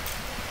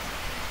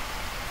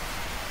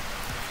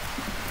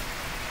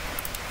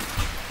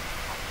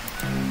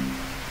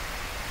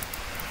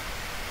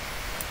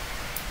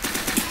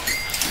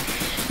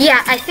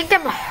 Yeah, I think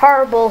I'm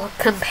horrible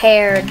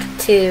compared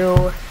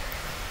to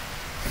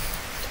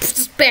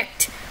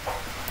Spect.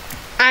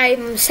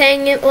 I'm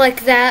saying it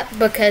like that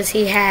because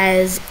he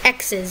has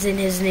X's in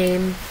his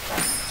name.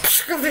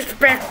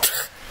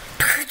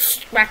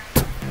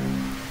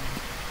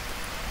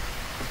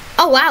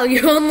 Oh wow,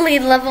 you're only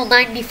level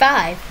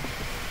 95.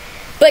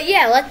 But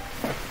yeah,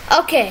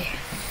 okay.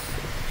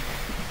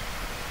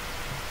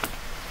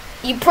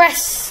 You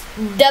press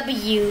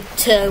W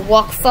to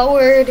walk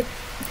forward.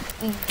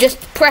 Just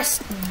press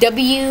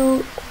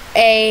W,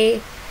 A,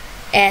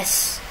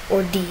 S,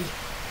 or D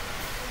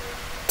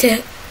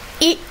to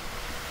eat.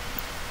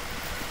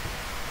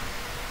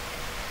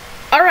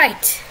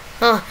 Alright,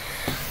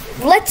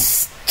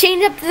 let's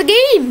change up the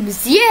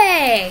games.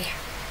 Yay!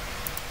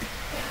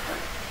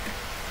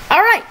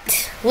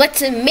 Alright,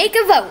 let's make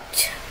a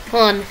vote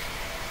on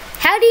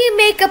how do you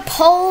make a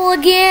poll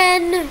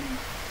again?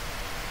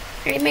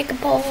 How do you make a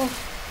poll?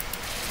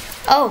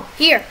 Oh,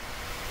 here.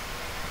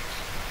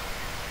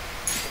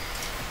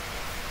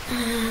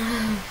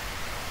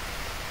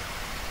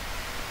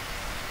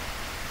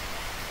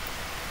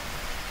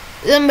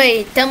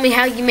 Somebody tell me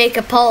how you make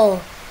a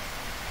poll.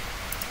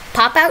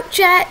 Pop out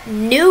chat?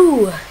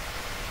 No.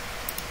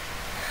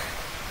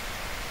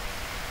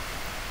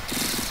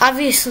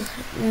 Obviously,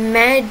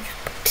 manage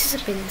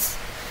participants.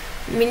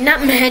 I mean,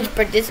 not manage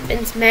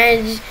participants,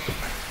 manage...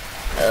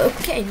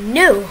 Okay,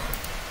 no.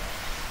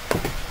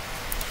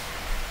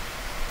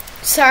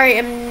 Sorry,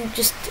 I'm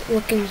just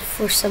looking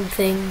for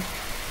something.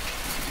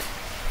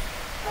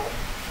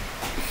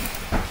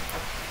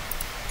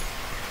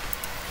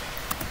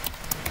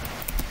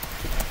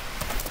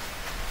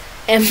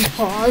 And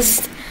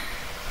paused.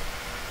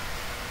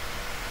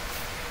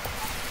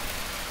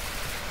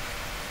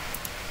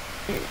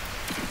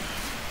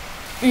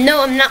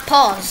 No, I'm not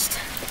paused.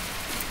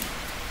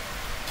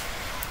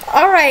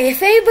 Alright,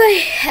 if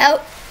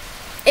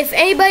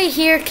anybody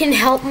here can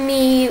help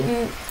me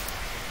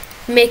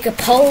make a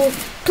poll,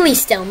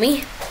 please tell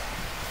me.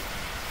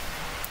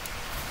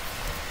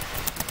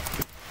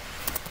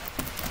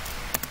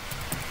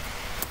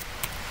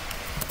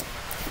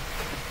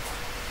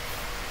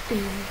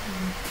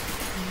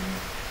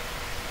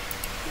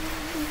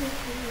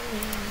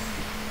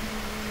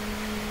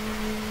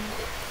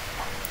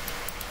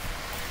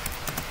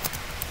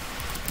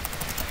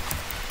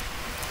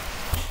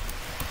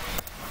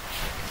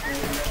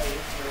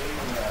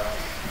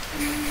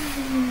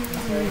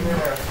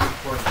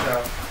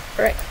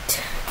 Right.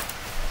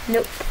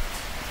 Nope.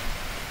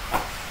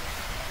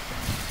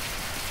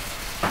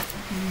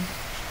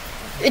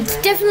 It's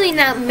definitely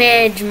not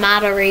manage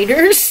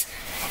moderators.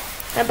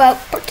 How about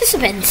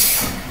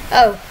participants?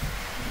 Oh.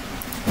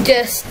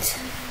 Just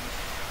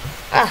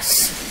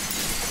us.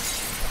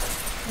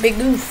 Big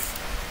oof.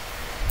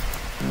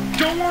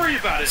 Don't worry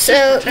about it. So,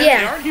 just pretend yeah.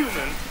 They are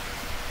human.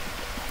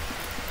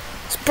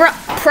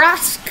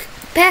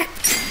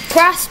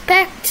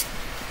 Prospect,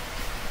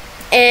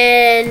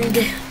 and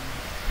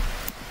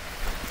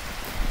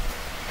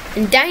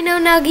Dino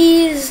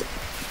Nuggies.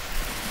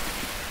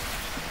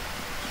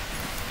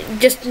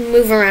 Just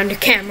move around the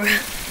camera.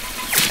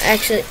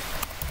 Actually.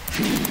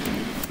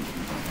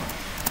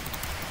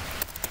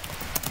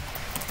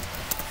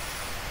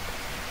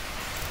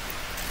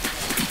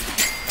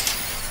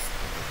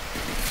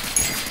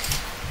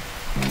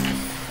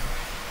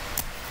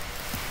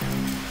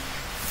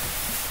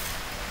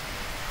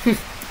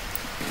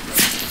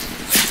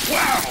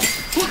 Wow!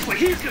 Looks like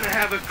he's gonna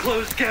have a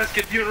closed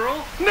casket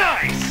funeral.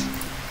 Nice!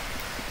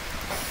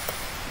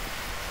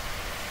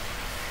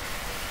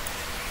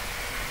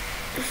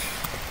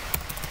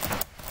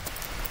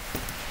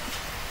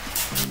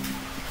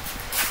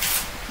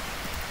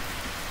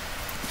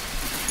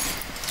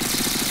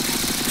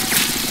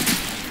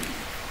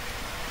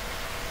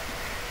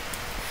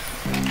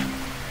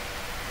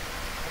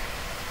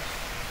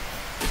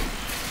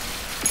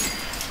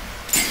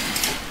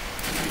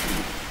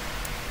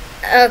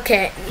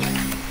 Okay.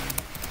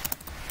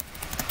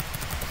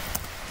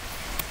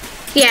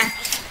 Yeah,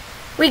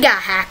 we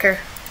got hacker.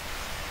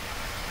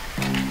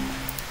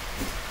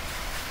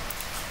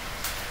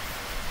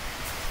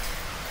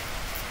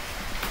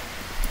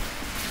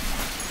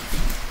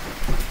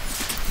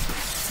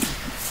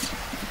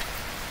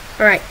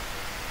 All right.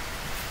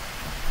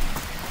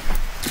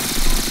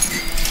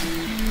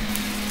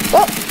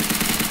 Oh,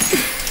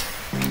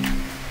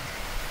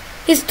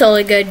 he's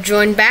totally good.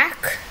 Join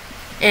back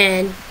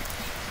and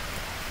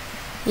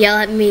yell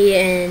at me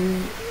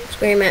and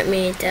scream at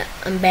me to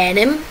unban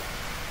him.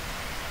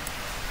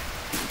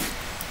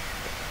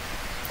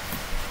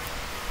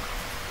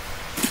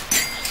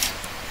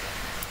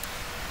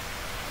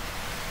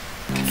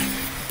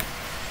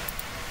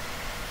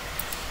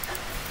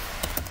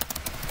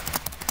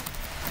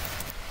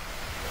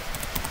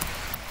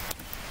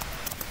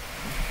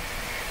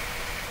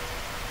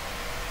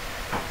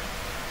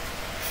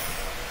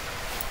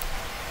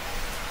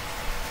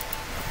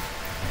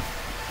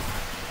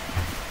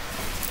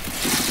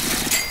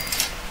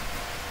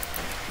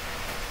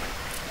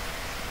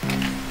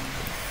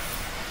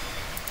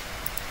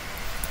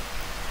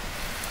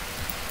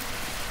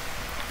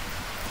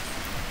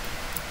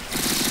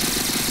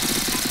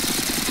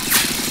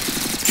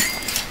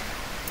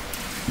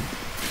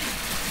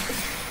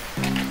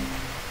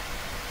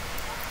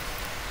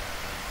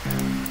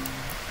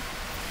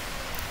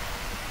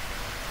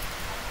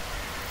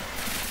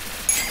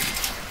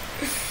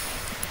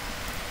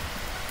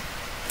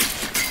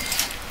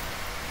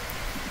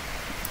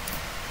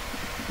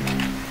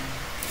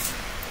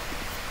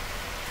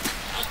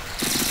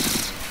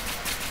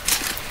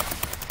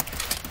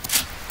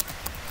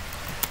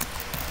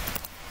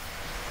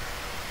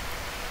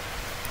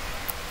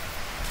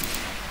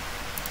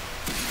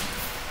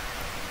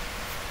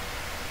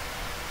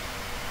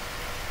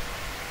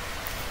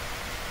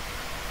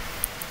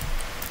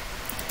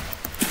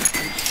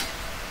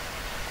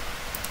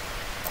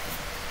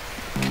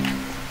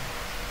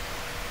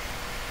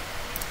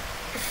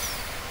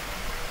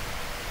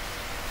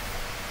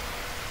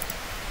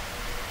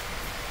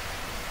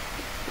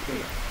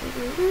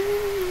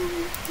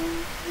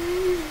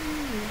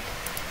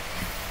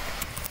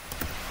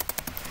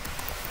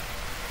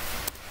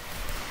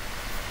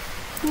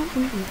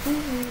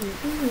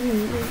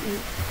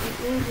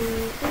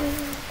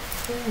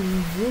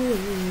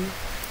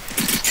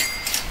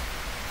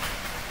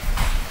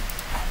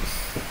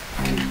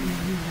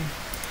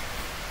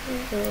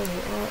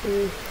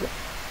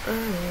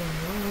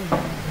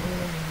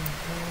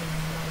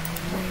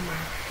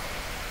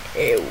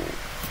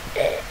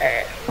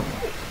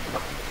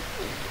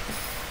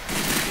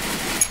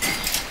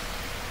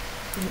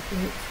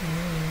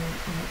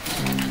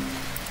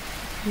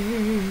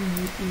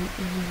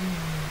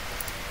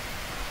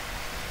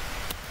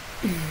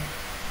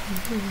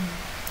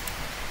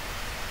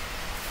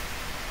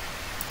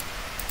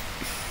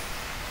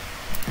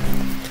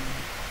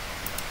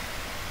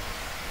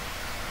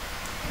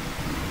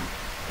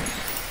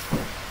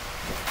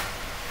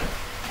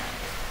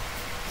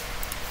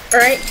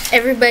 Alright,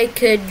 everybody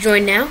could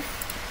join now.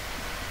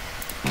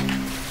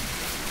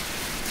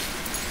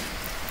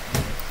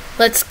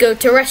 Let's go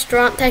to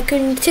Restaurant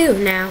Tycoon 2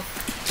 now.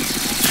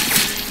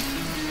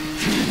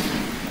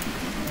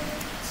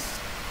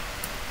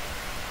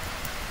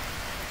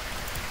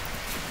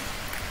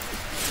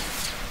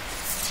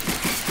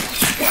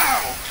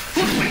 Wow!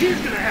 Looks like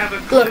he's gonna have a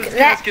Look, closed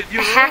that casket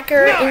funeral.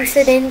 hacker Nice.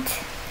 incident.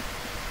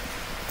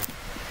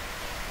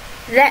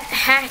 That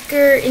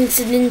hacker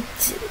incident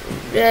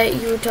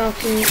that you were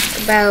talking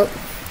about,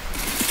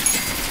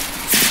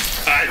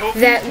 I hope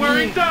that he's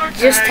wearing we dog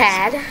just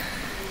tags. had.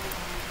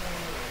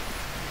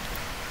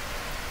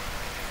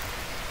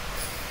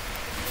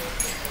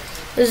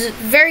 Was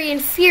very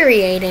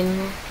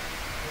infuriating.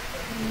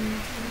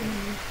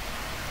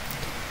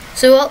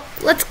 So, well,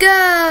 let's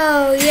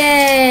go!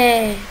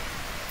 Yay!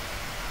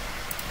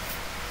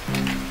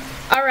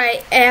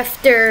 Alright,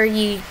 after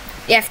he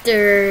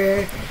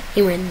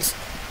wins.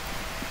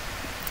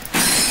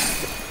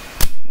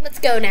 Let's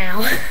go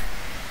now.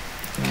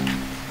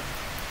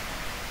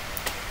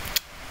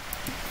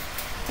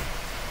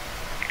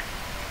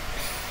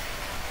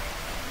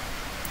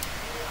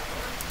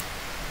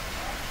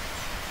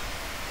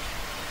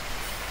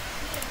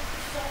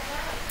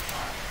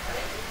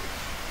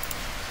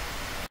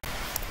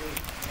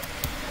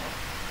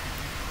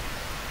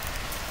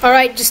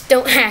 Alright, just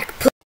don't hack,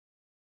 please.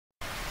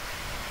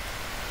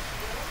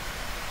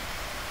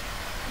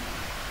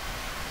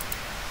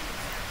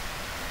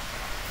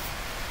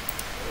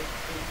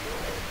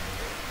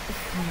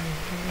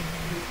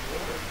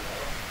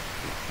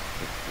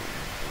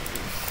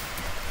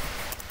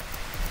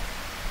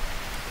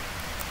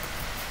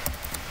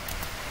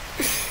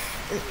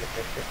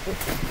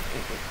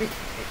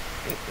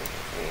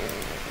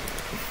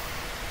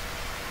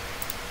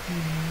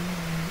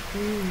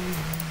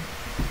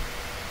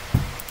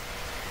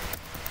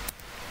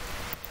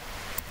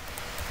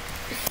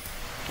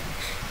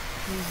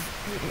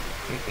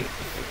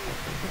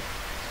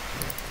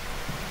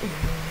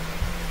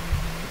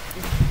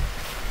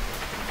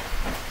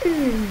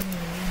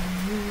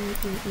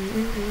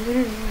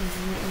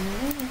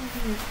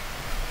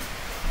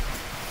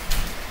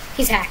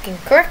 He's hacking,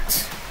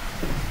 correct?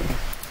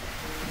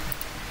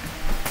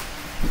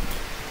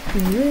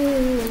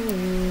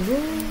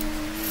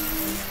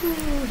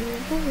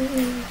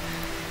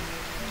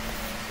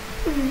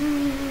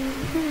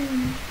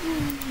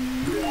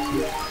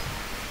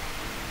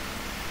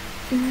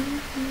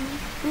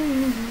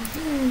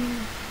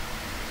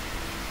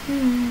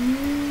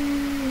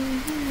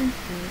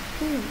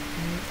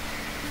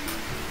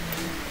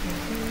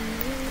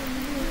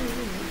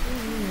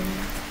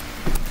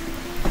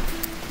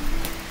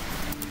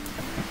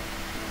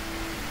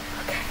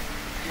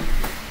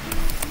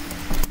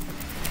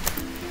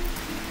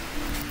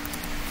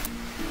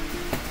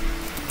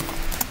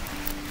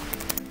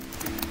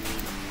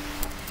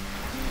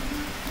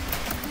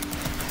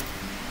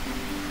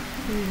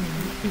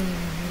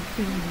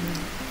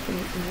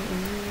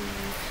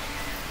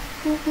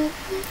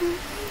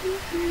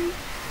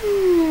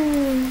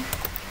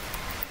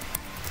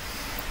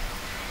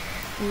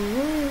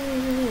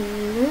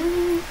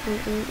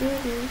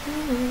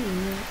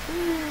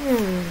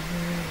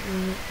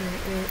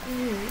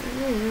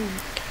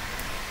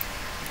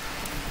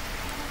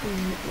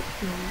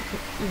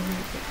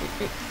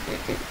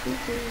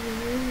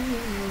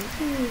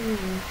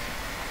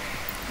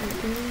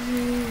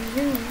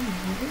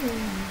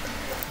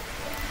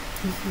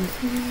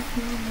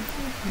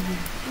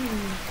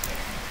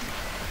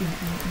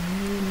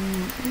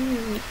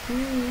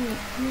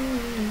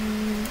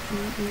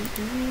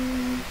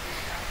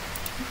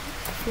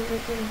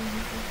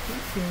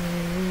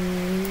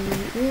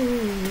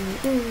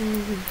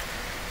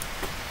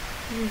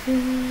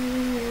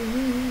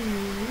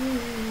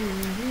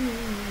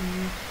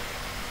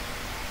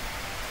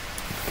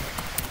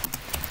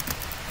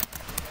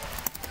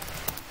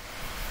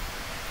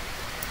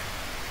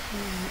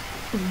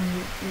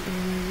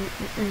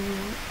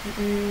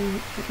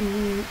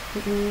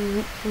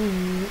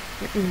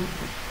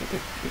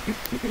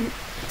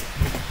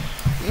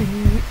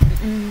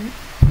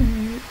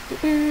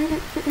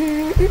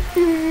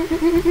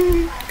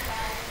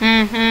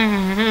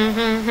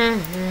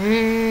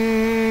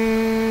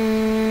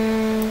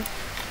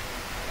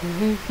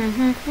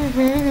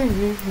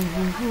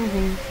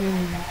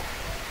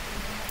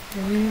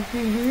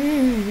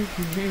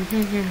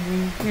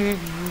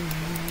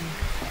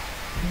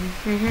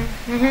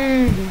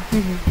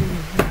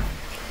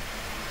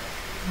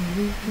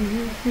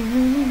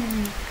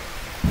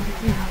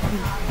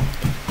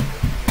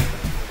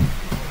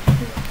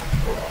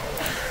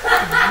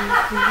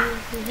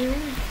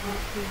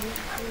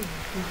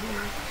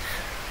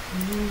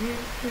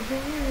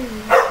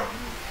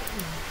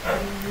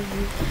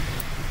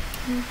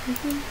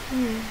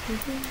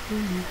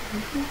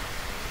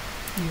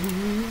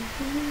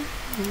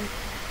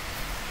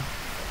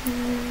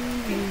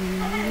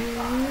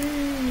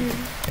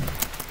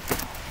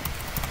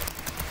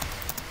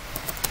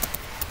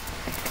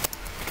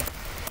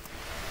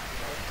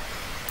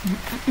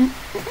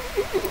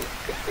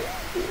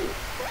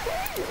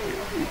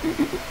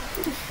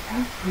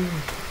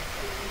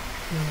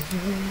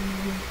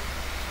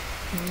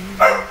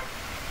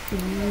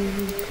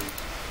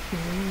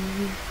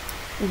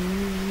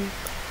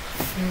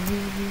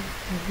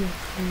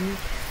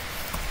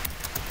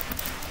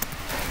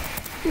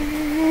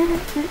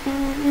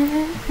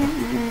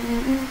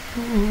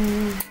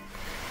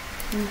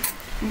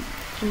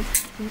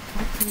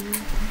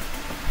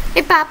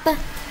 Hey, Papa.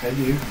 Hey,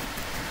 you.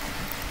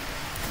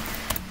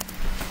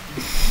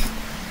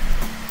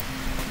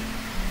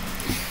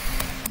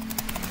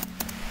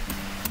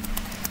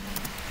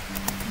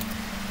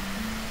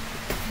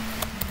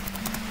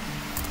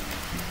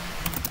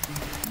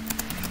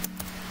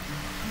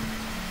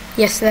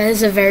 Yes, that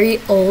is a very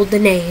old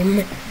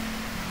name.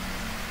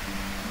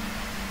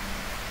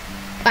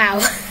 Wow.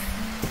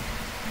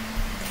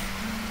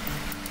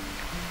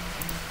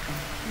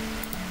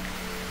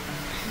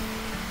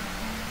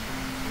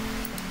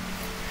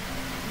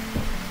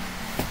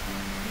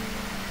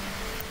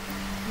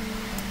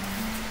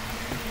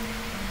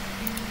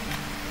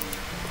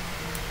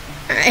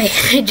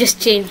 I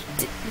just changed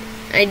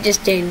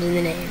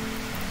the name.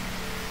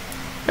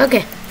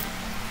 Okay.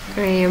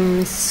 I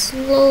am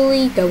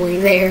slowly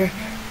going there.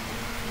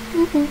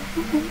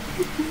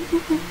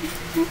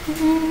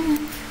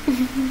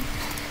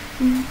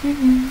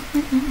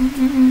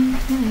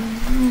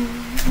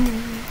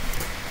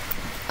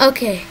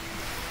 Okay.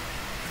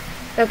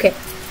 Okay.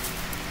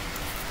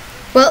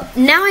 Well,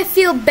 now I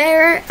feel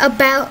better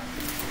about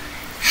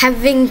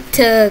having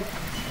to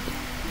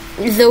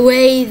the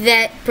way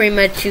that pretty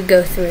much you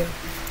go through.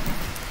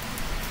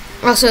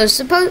 Also, is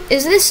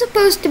this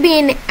supposed to be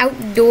an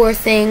outdoor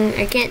thing?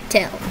 I can't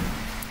tell.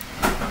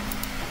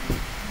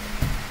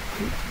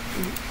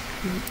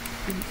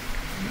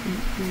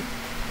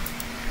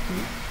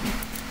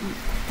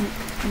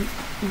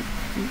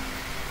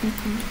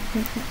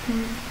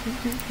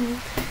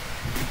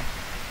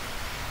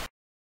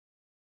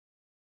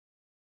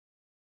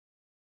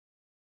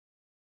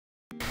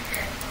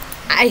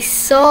 I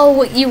saw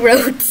what you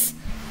wrote.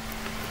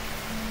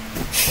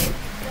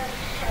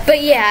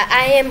 But yeah,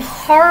 I am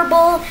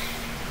horrible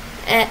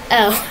at,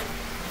 oh.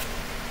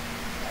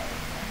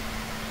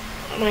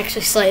 I'm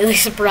actually slightly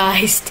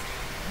surprised.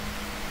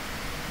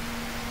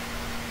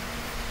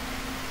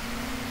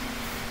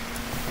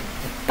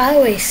 By the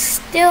way,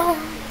 still,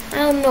 I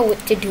don't know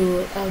what to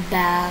do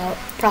about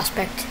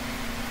Prospect.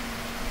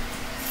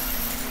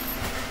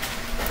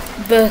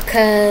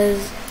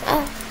 Because,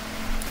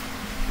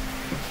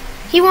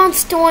 he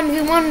wants to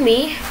 1v1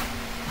 me.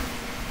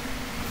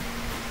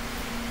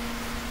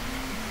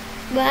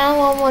 But I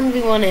want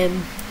 1v1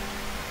 him.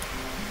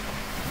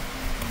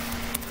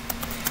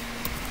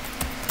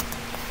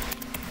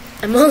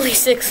 I'm only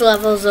 6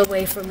 levels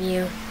away from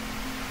you.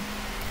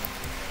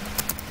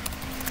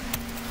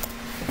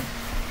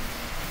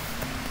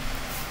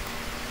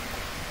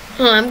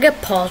 I'm gonna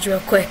pause real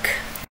quick.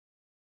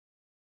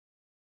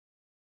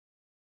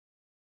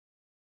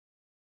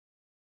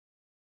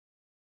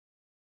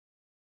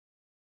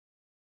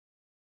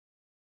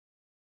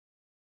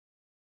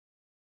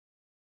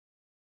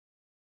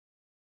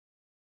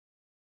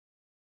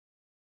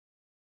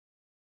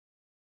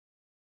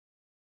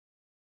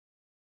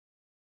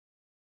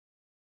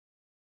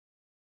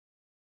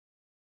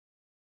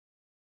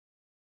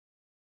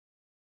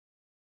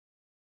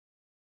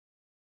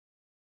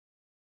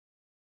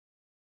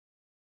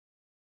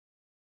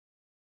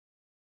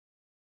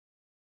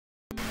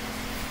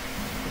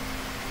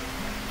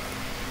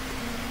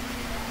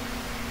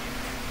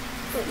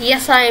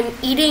 Yes, I am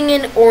eating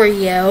an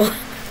Oreo.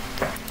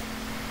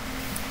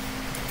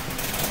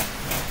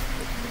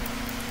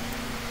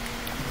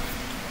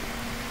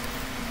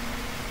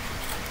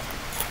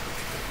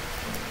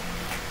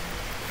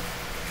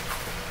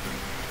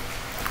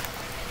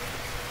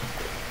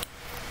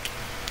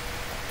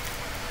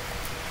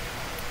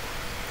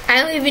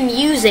 I don't even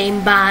use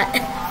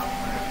aimbot.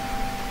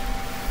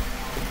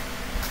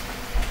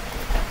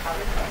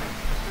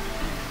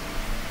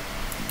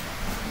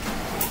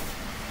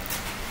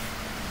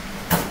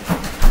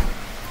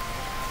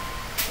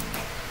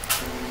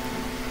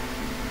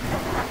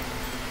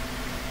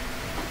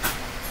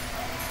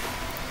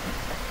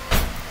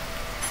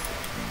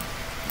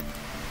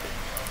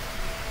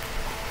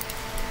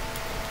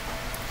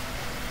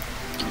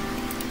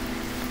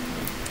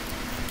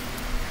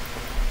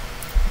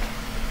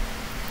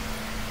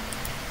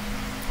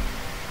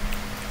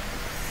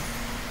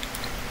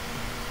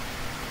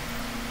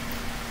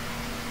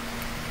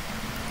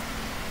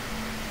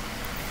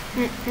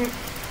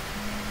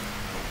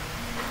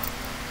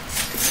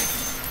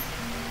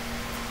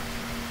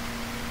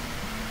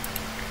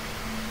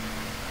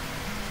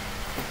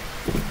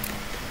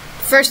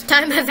 First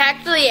time I've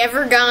actually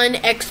ever gotten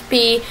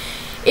XP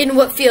in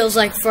what feels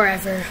like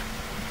forever.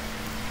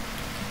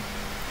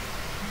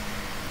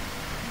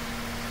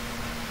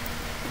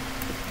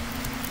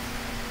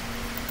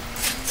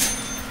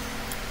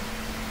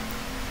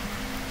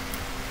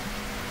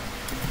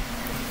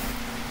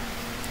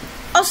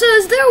 Also,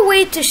 is there a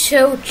way to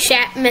show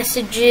chat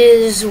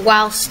messages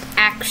whilst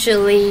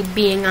actually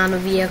being on a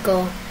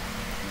vehicle?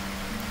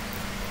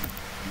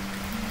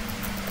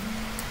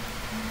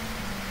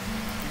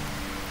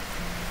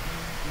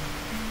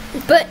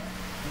 But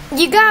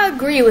you gotta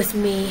agree with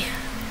me.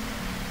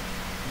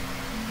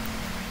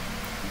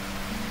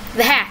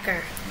 The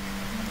hacker,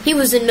 he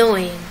was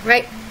annoying,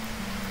 right?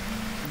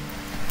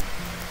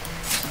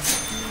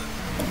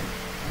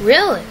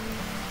 Really?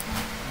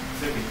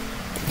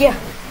 Yeah.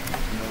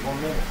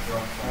 1 minute, bro.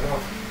 I know.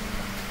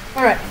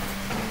 Alright.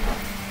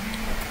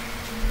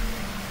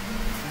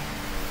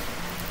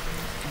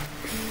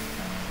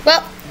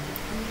 Well,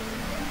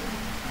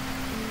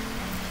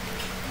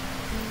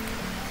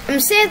 I'm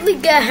sadly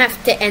gonna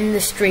have to end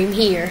the stream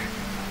here.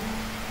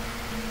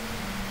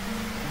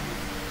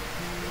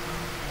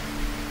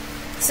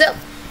 So,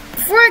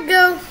 before I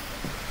go,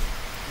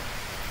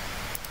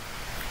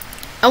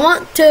 I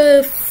want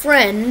to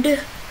friend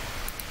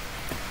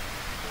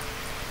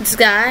this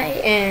guy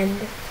and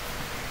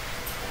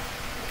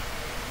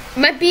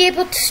might be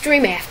able to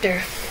stream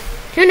after.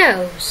 Who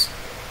knows?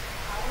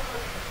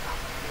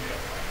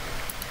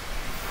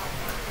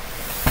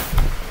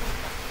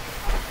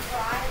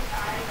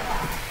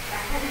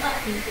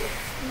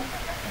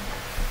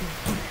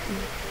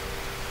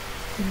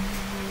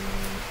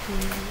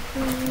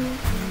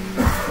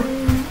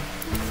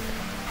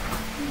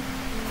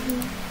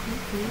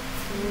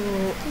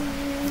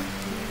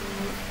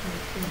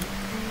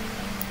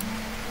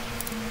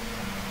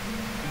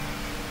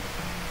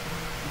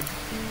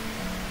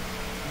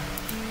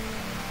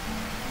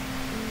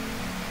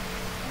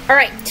 All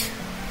right.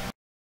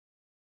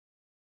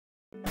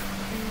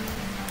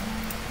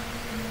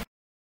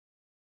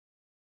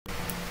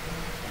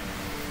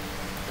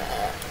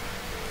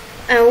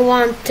 I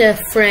want a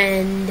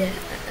friend.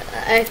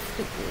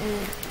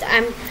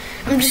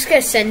 I'm just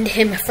gonna send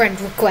him a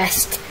friend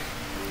request.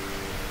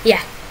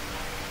 Yeah.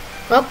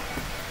 Well.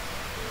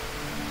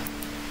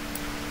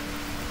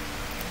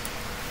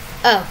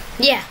 Oh,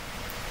 yeah.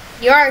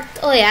 You are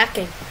totally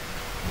hacking.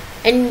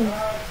 And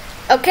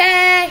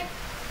okay.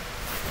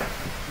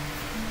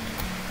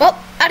 Well,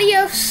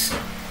 adios.